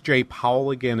 this is Jay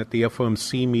Powell again at the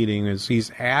FOMC meeting, as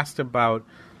he's asked about,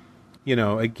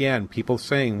 again, people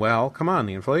saying, well, come on,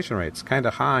 the inflation rate's kind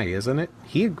of high, isn't it?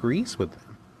 He agrees with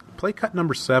them. Play cut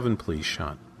number 7, please,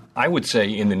 Sean. I would say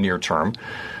in the near term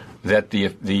that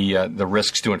the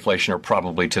risks to inflation are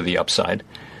probably to the upside.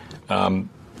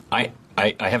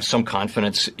 I have some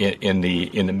confidence in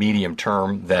the medium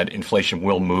term that inflation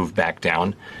will move back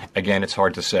down. Again, it's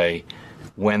hard to say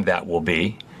when that will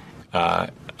be.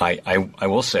 I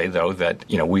will say, though, that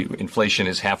inflation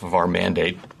is half of our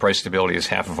mandate, price stability is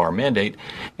half of our mandate,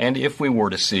 and if we were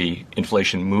to see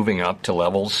inflation moving up to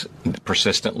levels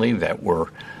persistently that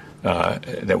were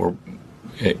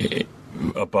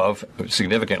above,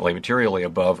 significantly, materially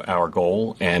above our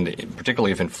goal, and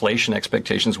particularly if inflation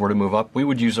expectations were to move up, we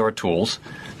would use our tools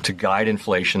to guide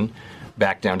inflation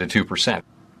back down to 2%.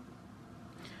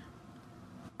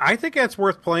 I think that's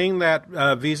worth playing that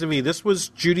vis-a-vis. This was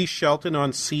Judy Shelton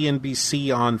on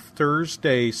CNBC on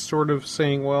Thursday, sort of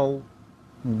saying, well,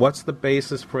 what's the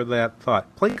basis for that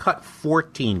thought? Play cut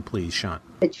 14, please, Sean.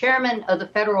 The chairman of the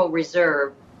Federal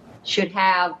Reserve should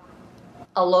have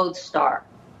a lodestar.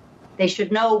 They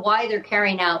should know why they're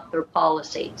carrying out their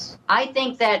policies. I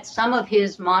think that some of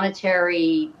his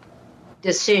monetary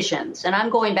decisions, and I'm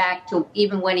going back to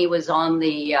even when he was on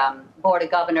the Board of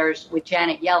Governors with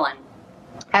Janet Yellen,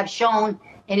 have shown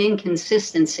an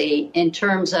inconsistency in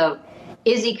terms of,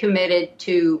 is he committed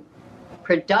to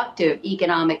productive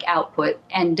economic output,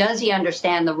 and does he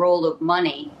understand the role of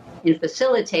money in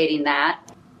facilitating that?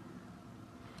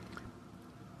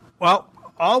 Well,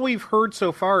 all we've heard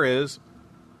so far is,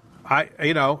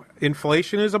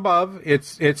 inflation is above.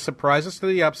 It surprises to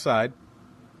the upside,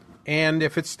 and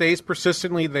if it stays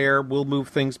persistently there, we'll move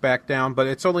things back down. But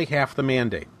it's only half the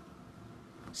mandate.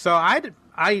 So I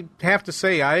have to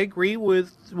say I agree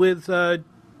with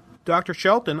Dr.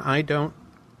 Shelton. I don't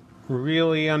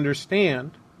really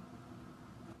understand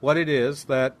what it is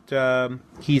that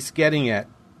he's getting at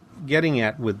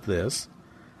with this.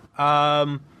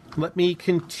 Let me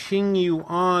continue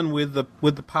on with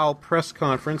the Powell press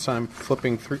conference. I'm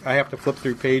flipping through. I have to flip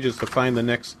through pages to find the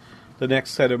next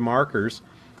set of markers.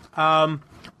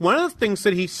 One of the things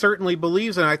that he certainly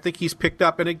believes, and I think he's picked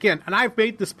up, and again, and I've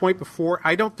made this point before,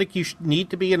 I don't think you need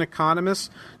to be an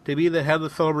economist to be the head of the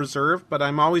Federal Reserve, but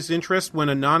I'm always interested when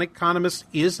a non-economist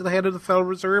is the head of the Federal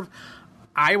Reserve.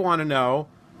 I want to know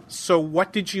so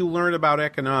what did you learn about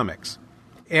economics?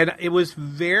 And it was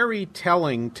very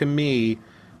telling to me,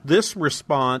 this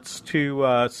response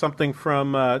to something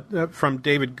from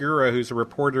David Gura, who's a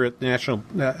reporter at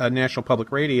National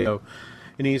Public Radio,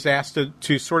 and he's asked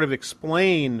to sort of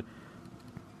explain.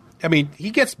 I mean, he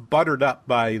gets buttered up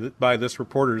by this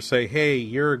reporter to say, "Hey,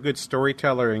 you're a good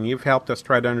storyteller, and you've helped us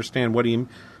try to understand what he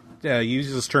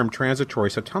uses this term transitory.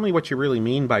 So tell me what you really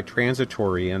mean by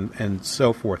transitory, and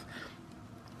so forth."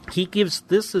 He gives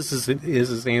this is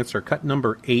his answer. Cut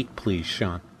number 8, please,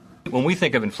 Sean. When we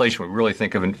think of inflation, we really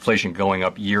think of inflation going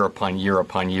up year upon year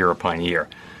upon year upon year.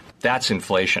 That's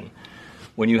inflation.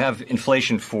 When you have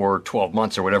inflation for 12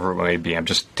 months or whatever it may be, I'm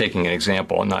just taking an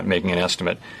example and not making an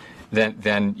estimate,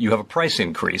 then you have a price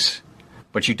increase,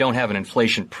 but you don't have an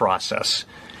inflation process.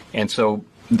 And so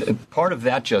part of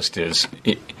that just is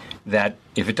that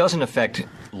if it doesn't affect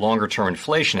longer-term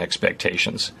inflation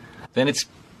expectations, then it's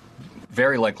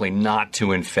very likely not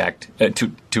to affect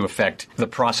the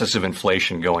process of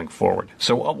inflation going forward.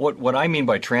 So what I mean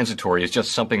by transitory is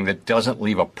just something that doesn't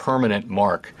leave a permanent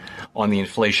mark on the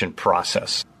inflation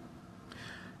process.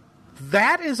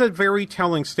 That is a very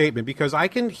telling statement, because I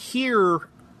hear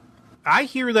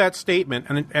that statement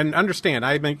and understand.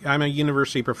 I'm a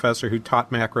university professor who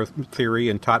taught macro theory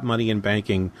and taught money and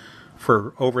banking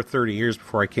for over 30 years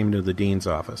before I came into the dean's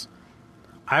office.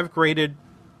 I've graded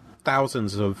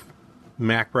thousands of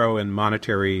macro and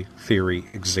monetary theory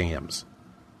exams.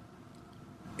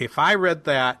 If I read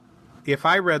that,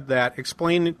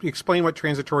 explain what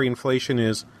transitory inflation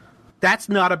is, that's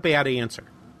not a bad answer.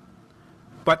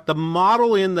 But the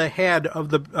model in the head of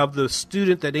the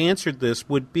student that answered this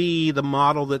would be the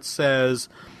model that says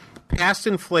past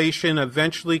inflation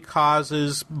eventually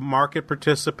causes market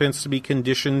participants to be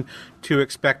conditioned to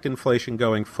expect inflation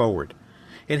going forward.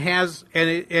 And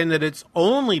that it's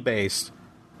only based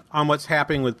on what's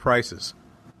happening with prices.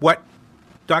 What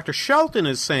Dr. Shelton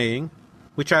is saying,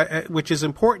 which is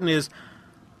important, is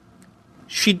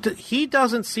he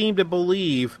doesn't seem to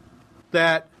believe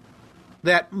that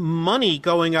money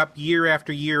going up year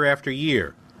after year after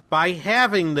year, by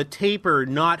having the taper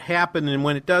not happen, and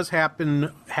when it does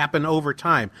happen over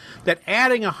time, that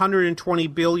adding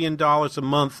 $120 billion a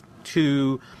month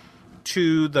to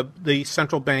the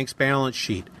central bank's balance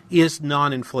sheet is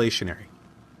non-inflationary.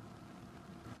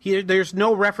 There's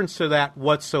no reference to that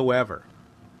whatsoever.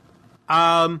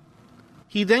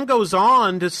 He then goes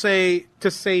on to say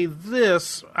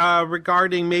this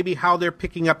regarding maybe how they're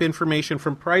picking up information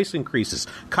from price increases.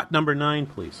 Cut number 9,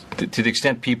 please. To the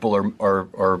extent people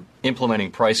are implementing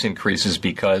price increases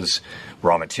because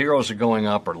raw materials are going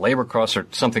up or labor costs or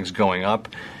something's going up,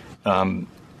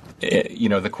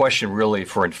 the question really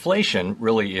for inflation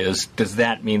really is, does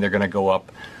that mean they're going to go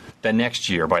up the next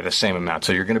year by the same amount?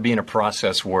 So you're going to be in a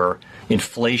process where the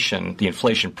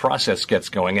inflation process gets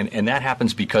going, and that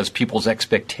happens because people's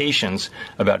expectations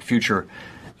about future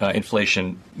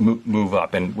inflation move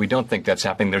up, and we don't think that's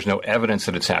happening. There's no evidence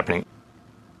that it's happening.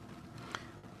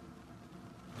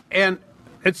 And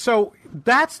so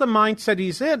that's the mindset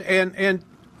he's in, and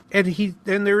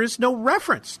there is no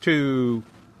reference to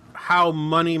how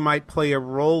money might play a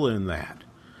role in that.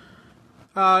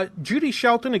 Judy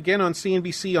Shelton, again on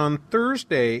CNBC on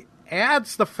Thursday,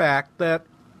 adds the fact that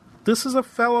this is a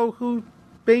fellow who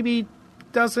maybe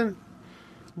doesn't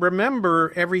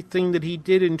remember everything that he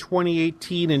did in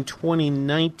 2018 and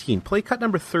 2019. Play cut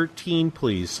number 13,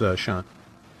 please, Sean.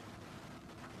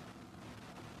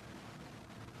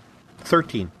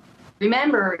 13.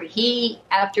 Remember, he,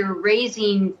 after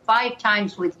raising 5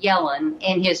 times with Yellen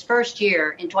in his first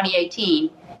year in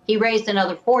 2018, he raised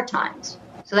another 4 times.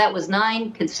 So that was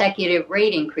 9 consecutive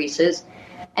rate increases.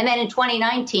 And then in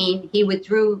 2019, he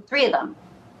withdrew 3 of them.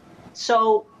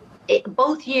 So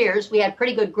both years, we had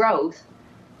pretty good growth.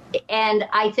 And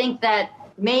I think that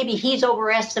maybe he's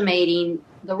overestimating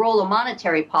the role of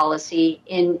monetary policy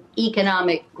in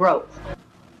economic growth.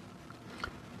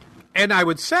 And I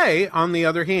would say, on the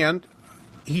other hand,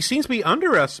 he seems to be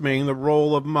underestimating the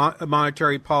role of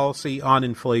monetary policy on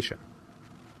inflation.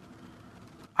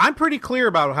 I'm pretty clear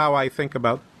about how I think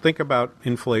about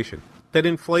inflation. That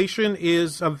inflation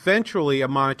is eventually a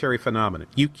monetary phenomenon.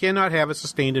 You cannot have a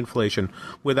sustained inflation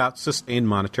without sustained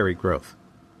monetary growth.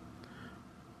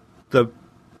 The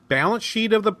balance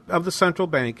sheet of the central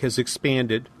bank has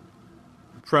expanded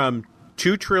from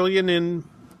 $2 trillion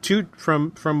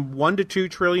from 1 to 2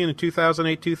 trillion in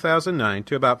 2008-2009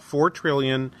 to about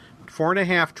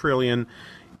 4.5 trillion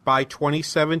by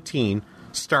 2017.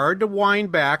 Started to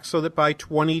wind back so that by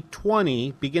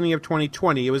 2020, beginning of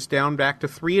 2020, it was down back to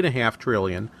 3.5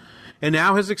 trillion, and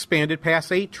now has expanded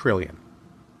past 8 trillion.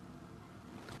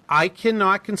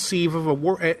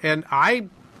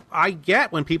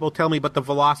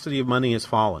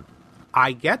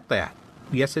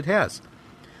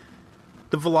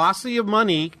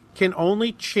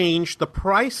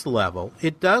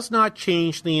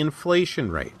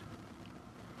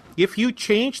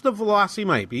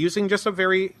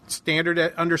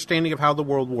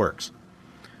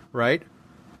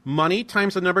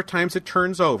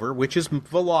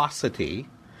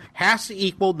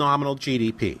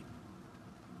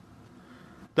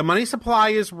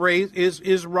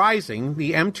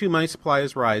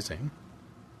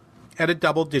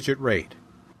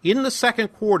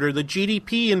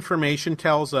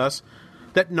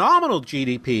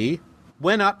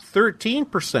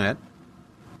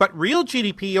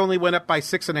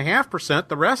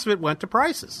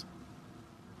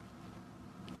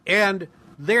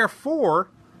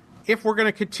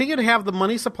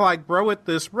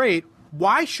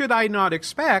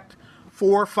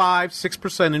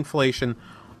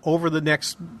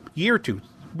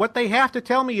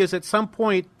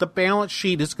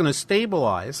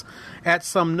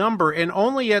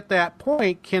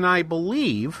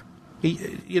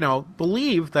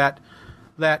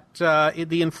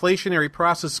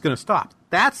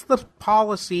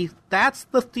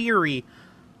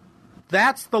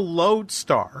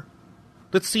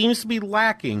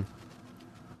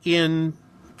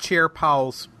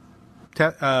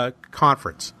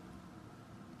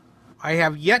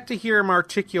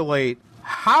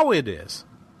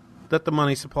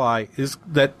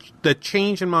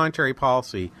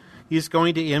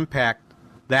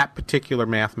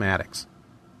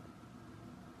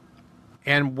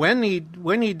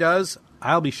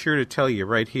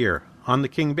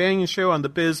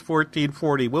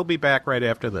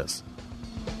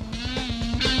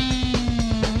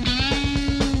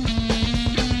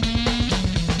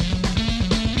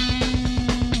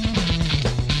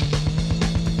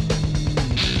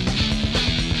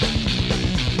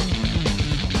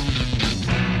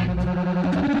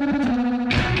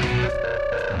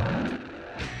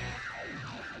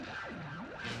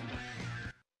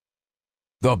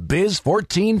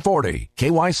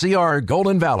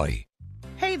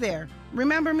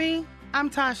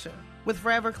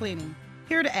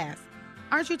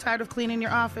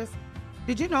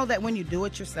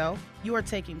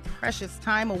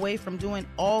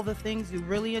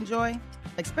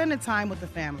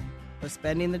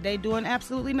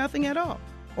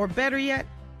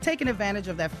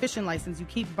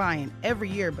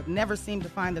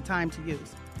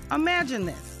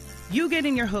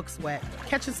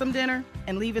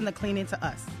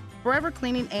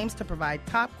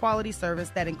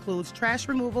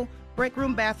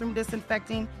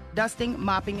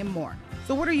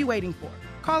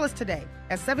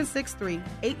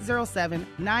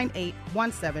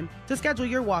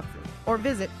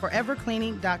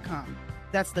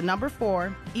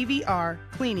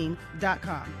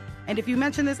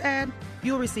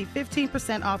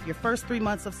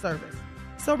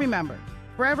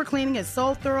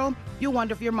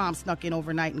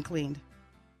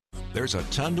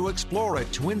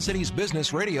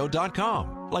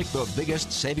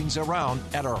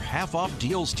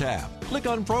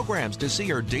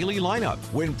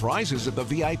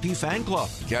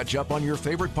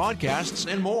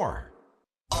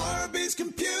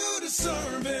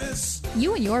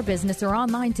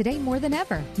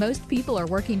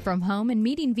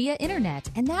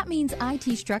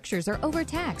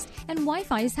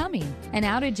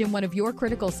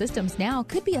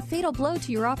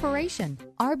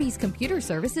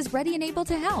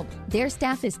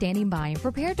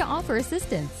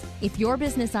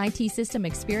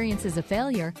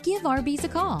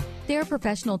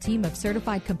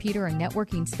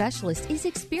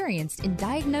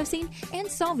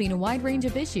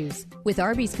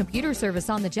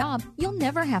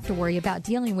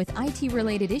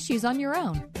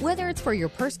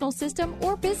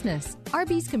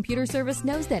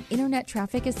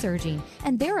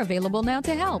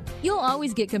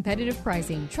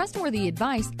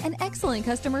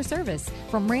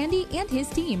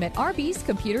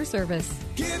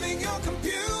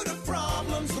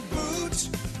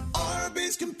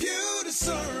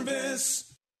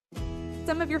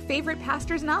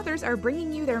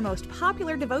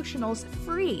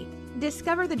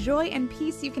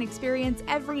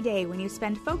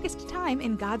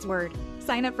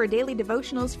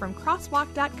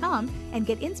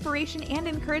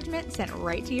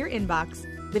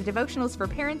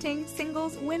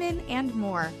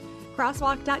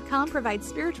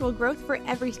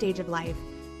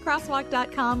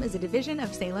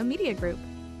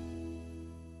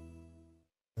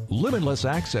 Limitless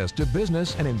access to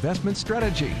business and investment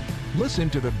strategy. Listen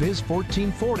to the Biz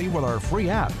 1440 with our free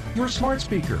app, your smart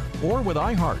speaker, or with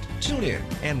iHeart, TuneIn,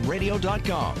 and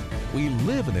radio.com. We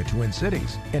live in the Twin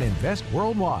Cities and invest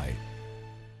worldwide.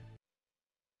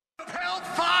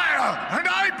 Fire, and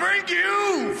I bring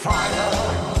you fire.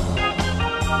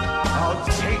 I'll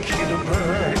take you to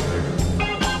burn.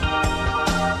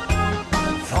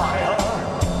 Fire,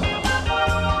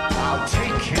 I'll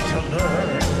take you to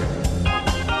learn.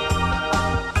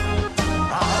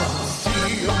 I'll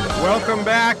see you. Welcome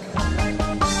back.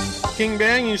 King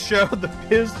Banaian Show, the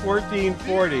Biz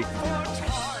 1440.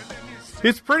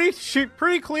 It's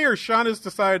pretty clear Sean has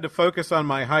decided to focus on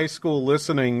my high school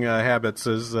listening habits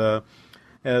as the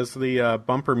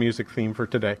bumper music theme for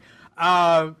today.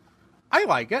 I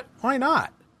like it. Why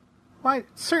not? Why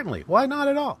not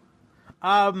at all?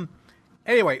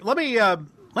 Anyway,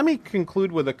 let me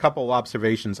conclude with a couple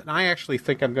observations, and I actually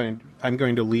think I'm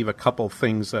going to leave a couple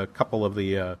of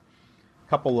the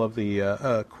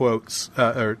quotes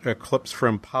or clips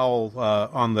from Powell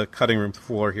on the cutting room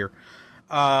floor here.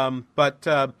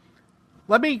 But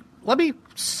let me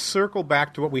circle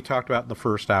back to what we talked about in the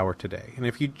first hour today. And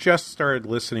if you just started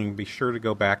listening, be sure to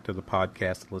go back to the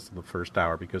podcast and listen to the first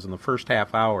hour, because in the first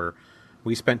half hour,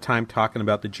 we spent time talking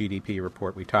about the GDP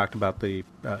report. We talked about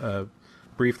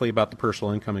briefly about the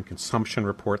personal income and consumption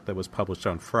report that was published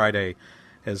on Friday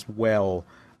as well.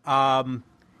 And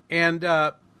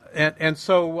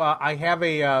so I have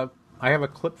a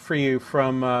clip for you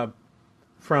from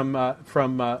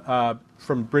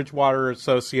Bridgewater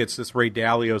Associates, this Ray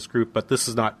Dalio's group, but this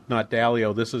is not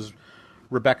Dalio. This is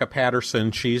Rebecca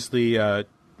Patterson. She's I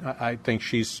think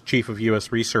she's chief of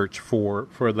U.S. research for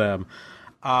them,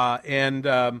 and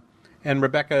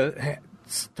Rebecca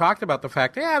talked about the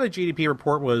fact, the GDP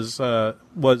report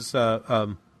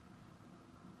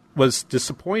was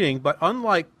disappointing, but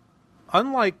unlike,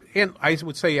 and I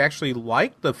would say actually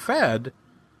like the Fed,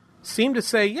 seemed to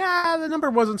say, the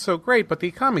number wasn't so great, but the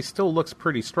economy still looks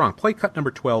pretty strong. Play cut number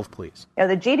 12, please.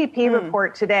 The GDP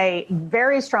report today,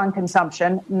 very strong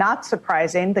consumption, not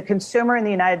surprising. The consumer in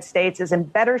the United States is in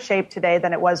better shape today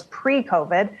than it was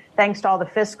pre-COVID, thanks to all the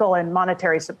fiscal and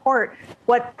monetary support.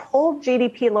 What pulled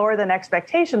GDP lower than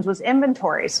expectations was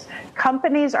inventories.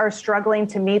 Companies are struggling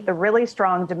to meet the really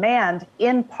strong demand,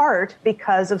 in part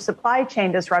because of supply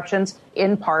chain disruptions,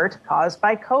 in part caused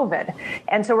by COVID.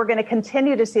 And so we're going to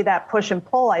continue to see that push and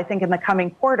pull, I think, in the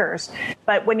coming quarters.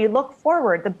 But when you look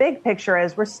forward, the big picture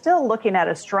is we're still looking at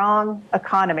a strong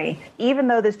economy. Even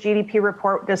though this GDP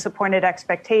report disappointed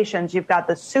expectations, you've got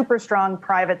the super strong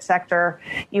private sector.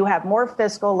 You have more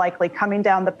fiscal likely coming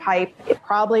down the pipe,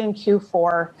 probably in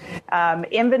Q4.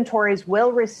 Inventories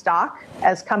will restock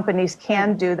as companies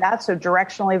can do that, so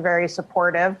directionally very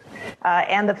supportive.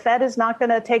 And the Fed is not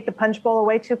going to take the punch bowl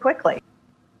away too quickly.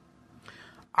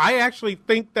 I actually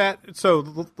think that, so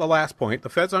the last point, the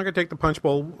Fed's not going to take the punch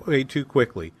bowl away too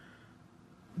quickly.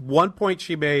 One point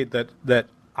she made that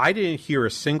I didn't hear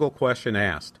a single question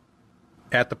asked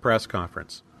at the press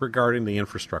conference regarding the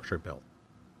infrastructure bill.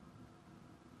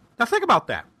 Now think about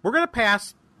that. We're going to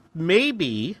pass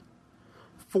maybe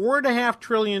 $4.5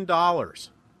 trillion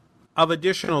of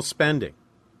additional spending.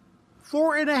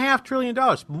 $4.5 trillion,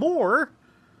 more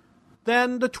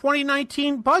than the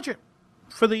 2019 budget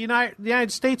for the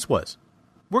United States was.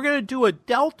 We're going to do a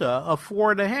delta of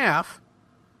 4.5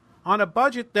 on a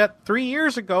budget that 3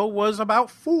 years ago was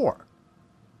about 4.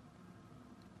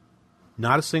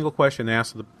 Not a single question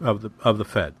asked of the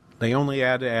Fed. They only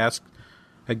had to ask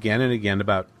again and again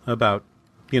about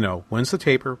when's the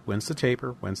taper,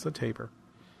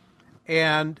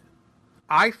 and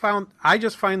I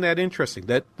just find that interesting.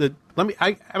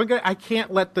 I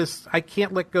can't let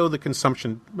go of the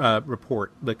consumption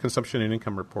report, the consumption and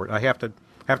income report. I have to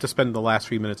spend the last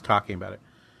few minutes talking about it.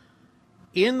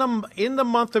 In the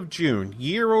month of June,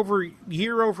 year over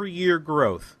year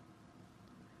growth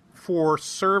for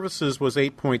services was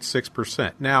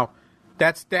 8.6%. Now,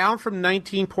 that's down from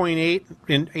 19.8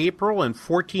 in April and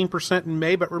 14% in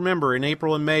May. But remember, in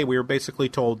April and May, we were basically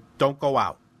told, don't go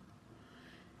out.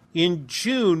 In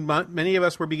June, many of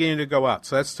us were beginning to go out,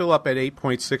 so that's still up at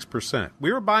 8.6%.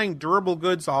 We were buying durable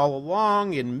goods all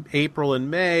along in April and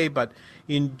May, but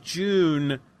in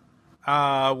June,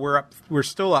 we're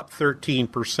still up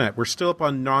 13%. We're still up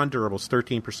on non-durables,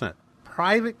 13%.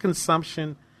 Private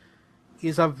consumption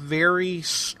is a very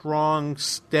strong,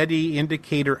 steady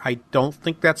indicator. I don't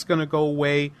think that's going to go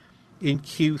away in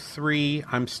Q3.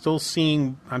 I'm still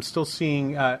seeing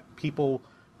people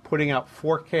putting out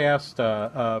forecasts.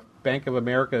 Bank of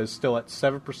America is still at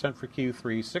 7% for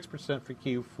Q3, 6% for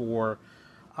Q4.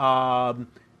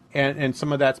 and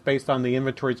some of that's based on the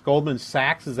inventories. Goldman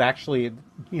Sachs is actually,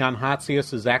 Jan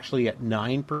Hatzius is actually at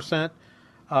 9%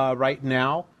 right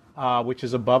now, which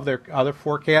is above their other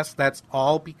forecasts. That's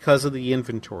all because of the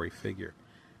inventory figure.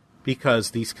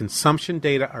 Because these consumption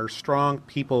data are strong,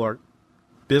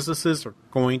 businesses are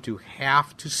going to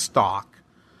have to stock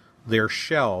their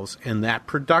shelves, and that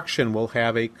production will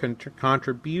have a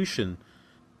contribution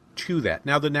to that.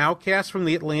 Now, the nowcasts from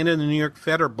the Atlanta and the New York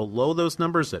Fed are below those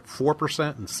numbers at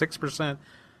 4% and 6%.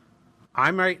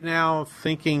 I'm right now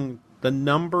thinking the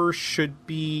number should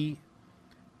be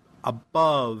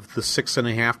above the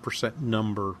 6.5%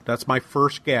 number. That's my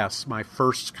first guess, my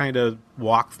first kind of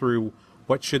walk through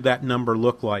what should that number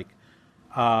look like.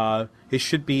 It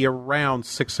should be around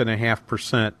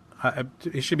 6.5%.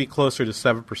 It should be closer to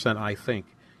 7%, I think,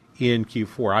 in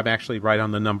Q4. I'm actually right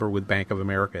on the number with Bank of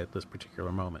America at this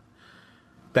particular moment.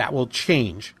 That will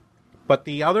change. But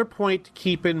the other point to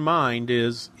keep in mind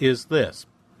is this.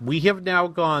 We have now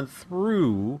gone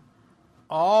through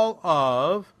all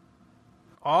of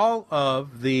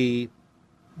the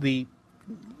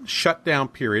shutdown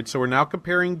period. So we're now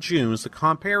comparing Junes. The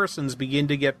comparisons begin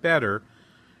to get better.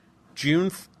 June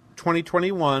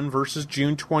 2021 versus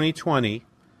June 2020.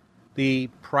 The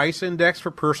price index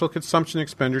for personal consumption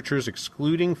expenditures,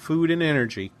 excluding food and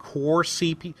energy, core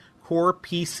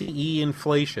PCE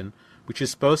inflation, which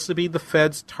is supposed to be the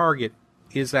Fed's target,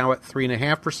 is now at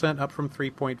 3.5%, up from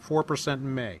 3.4%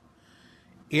 in May.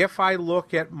 If I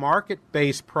look at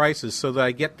market-based prices so that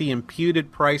I get the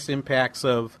imputed price impacts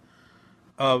of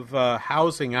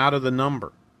housing out of the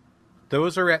number,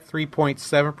 those are at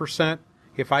 3.7%.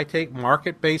 If I take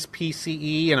market-based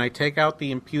PCE and I take out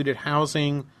the imputed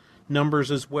housing numbers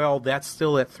as well, that's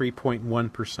still at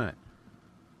 3.1%.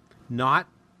 Not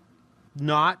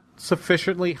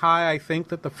sufficiently high, I think,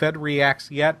 that the Fed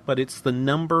reacts yet, but it's the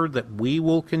number that we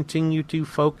will continue to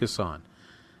focus on.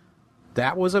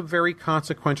 That was a very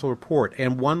consequential report.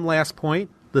 And one last point,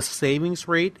 the savings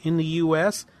rate in the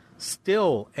U.S.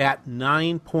 still at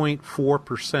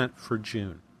 9.4% for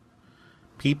June.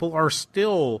 People are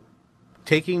still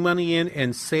taking money in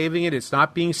and saving it. It's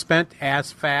not being spent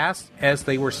as fast as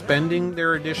they were spending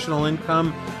their additional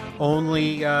income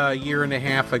only a year and a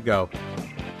half ago.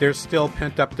 There's still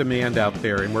pent-up demand out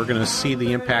there, and we're going to see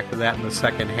the impact of that in the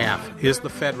second half. Is the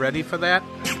Fed ready for that?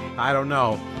 I don't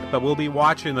know, but we'll be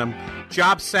watching them.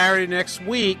 Job Saturday next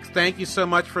week. Thank you so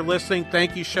much for listening.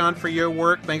 Thank you, Sean, for your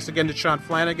work. Thanks again to Sean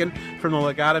Flanagan from the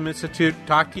Legatum Institute.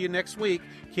 Talk to you next week.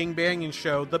 King Banaian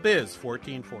Show, The Biz,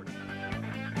 1440.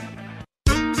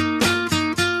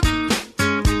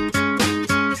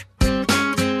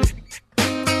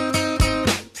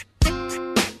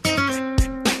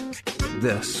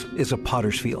 This is a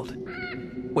potter's field.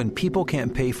 When people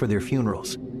can't pay for their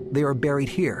funerals, they are buried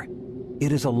here.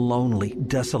 It is a lonely,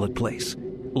 desolate place,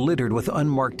 littered with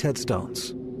unmarked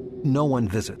headstones. No one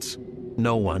visits.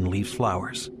 No one leaves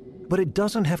flowers. But it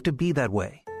doesn't have to be that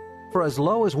way. For as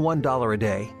low as $1 a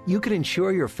day, you can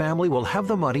ensure your family will have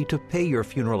the money to pay your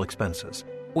funeral expenses.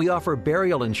 We offer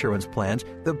burial insurance plans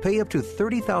that pay up to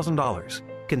 $30,000.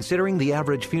 Considering the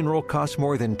average funeral costs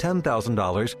more than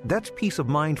 $10,000, that's peace of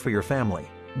mind for your family.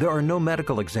 There are no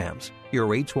medical exams, your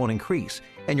rates won't increase,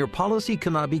 and your policy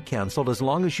cannot be canceled as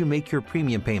long as you make your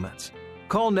premium payments.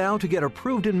 Call now to get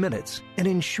approved in minutes and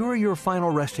ensure your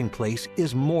final resting place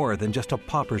is more than just a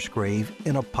pauper's grave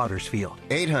in a potter's field.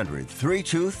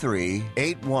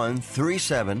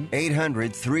 800-323-8137.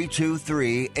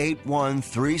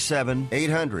 800-323-8137.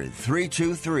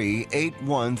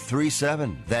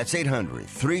 800-323-8137. That's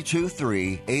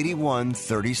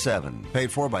 800-323-8137. Paid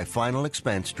for by Final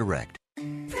Expense Direct.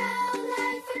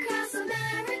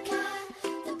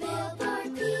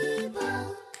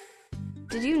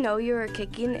 Did you know you were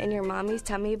kicking in your mommy's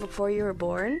tummy before you were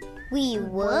born? We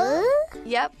what?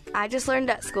 Yep, I just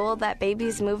learned at school that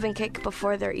babies move and kick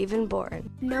before they're even born.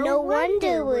 No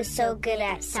wonder we're so good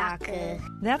at soccer.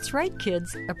 That's right,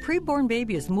 kids. A preborn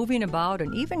baby is moving about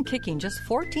and even kicking just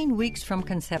 14 weeks from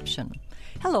conception.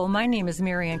 Hello, my name is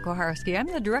Marianne Koharski. I'm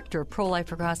the director of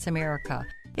Pro-Life Across America.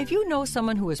 If you know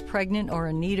someone who is pregnant or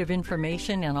in need of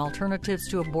information and alternatives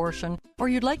to abortion, or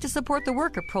you'd like to support the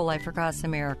work of Pro-Life Across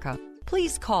America,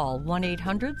 please call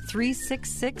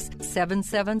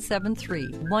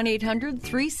 1-800-366-7773,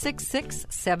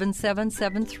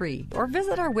 1-800-366-7773, or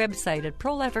visit our website at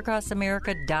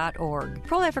prolifeacrossamerica.org.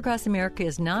 Pro-Life Across America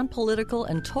is non-political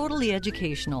and totally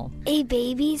educational. A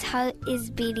baby's heart is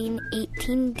beating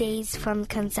 18 days from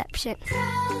conception.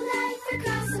 Pro-Life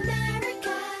Across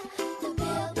America, the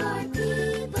Billboard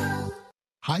people.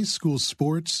 High school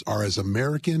sports are as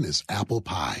American as apple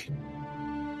pie.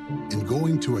 And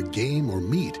going to a game or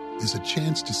meet is a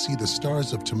chance to see the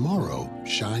stars of tomorrow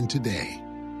shine today.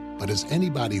 But as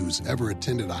anybody who's ever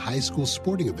attended a high school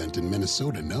sporting event in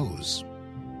Minnesota knows,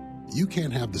 you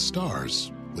can't have the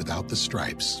stars without the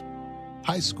stripes.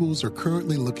 High schools are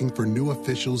currently looking for new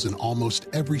officials in almost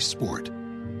every sport.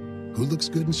 Who looks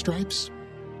good in stripes?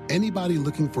 Anybody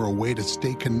looking for a way to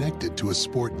stay connected to a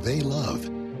sport they love.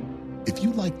 If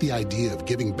you like the idea of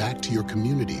giving back to your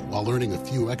community while earning a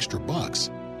few extra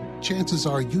bucks, chances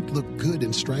are you'd look good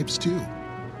in stripes too.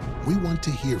 We want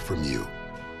to hear from you.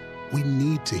 We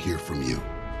need to hear from you.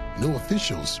 No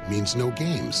officials means no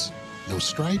games. No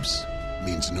stripes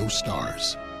means no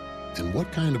stars. And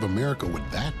what kind of America would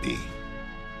that be?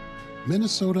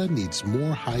 Minnesota needs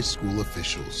more high school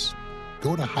officials.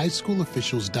 Go to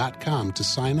highschoolofficials.com to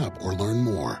sign up or learn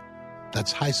more.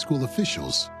 That's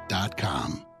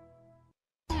highschoolofficials.com.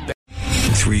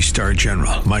 3-star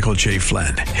General Michael J.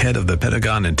 Flynn, head of the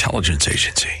Pentagon Intelligence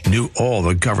Agency, knew all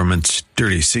the government's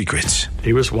dirty secrets.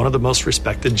 He was one of the most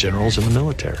respected generals in the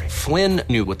military. Flynn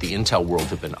knew what the intel world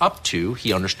had been up to.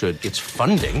 He understood its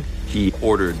funding. He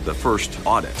ordered the first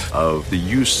audit of the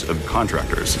use of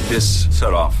contractors. This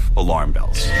set off alarm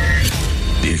bells.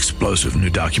 The explosive new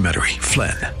documentary,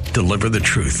 Flynn, Deliver the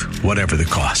Truth, Whatever the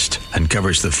Cost,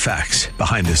 uncovers the facts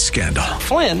behind this scandal.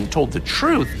 Flynn told the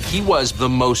truth. He was the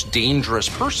most dangerous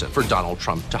person for Donald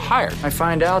Trump to hire. I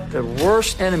find out the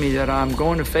worst enemy that I'm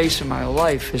going to face in my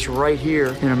life is right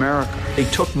here in America. They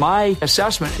took my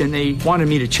assessment and they wanted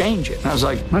me to change it. And I was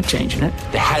like, I'm not changing it.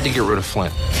 They had to get rid of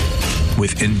Flynn.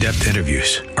 With in-depth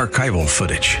interviews, archival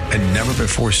footage, and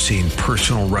never-before-seen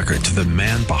personal records of the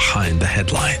man behind the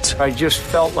headlines. I just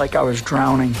felt like I was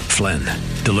drowning. Flynn,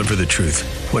 Deliver the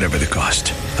Truth, Whatever the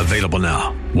Cost. Available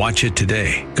now. Watch it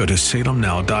today. Go to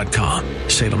salemnow.com.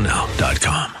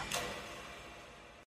 salemnow.com.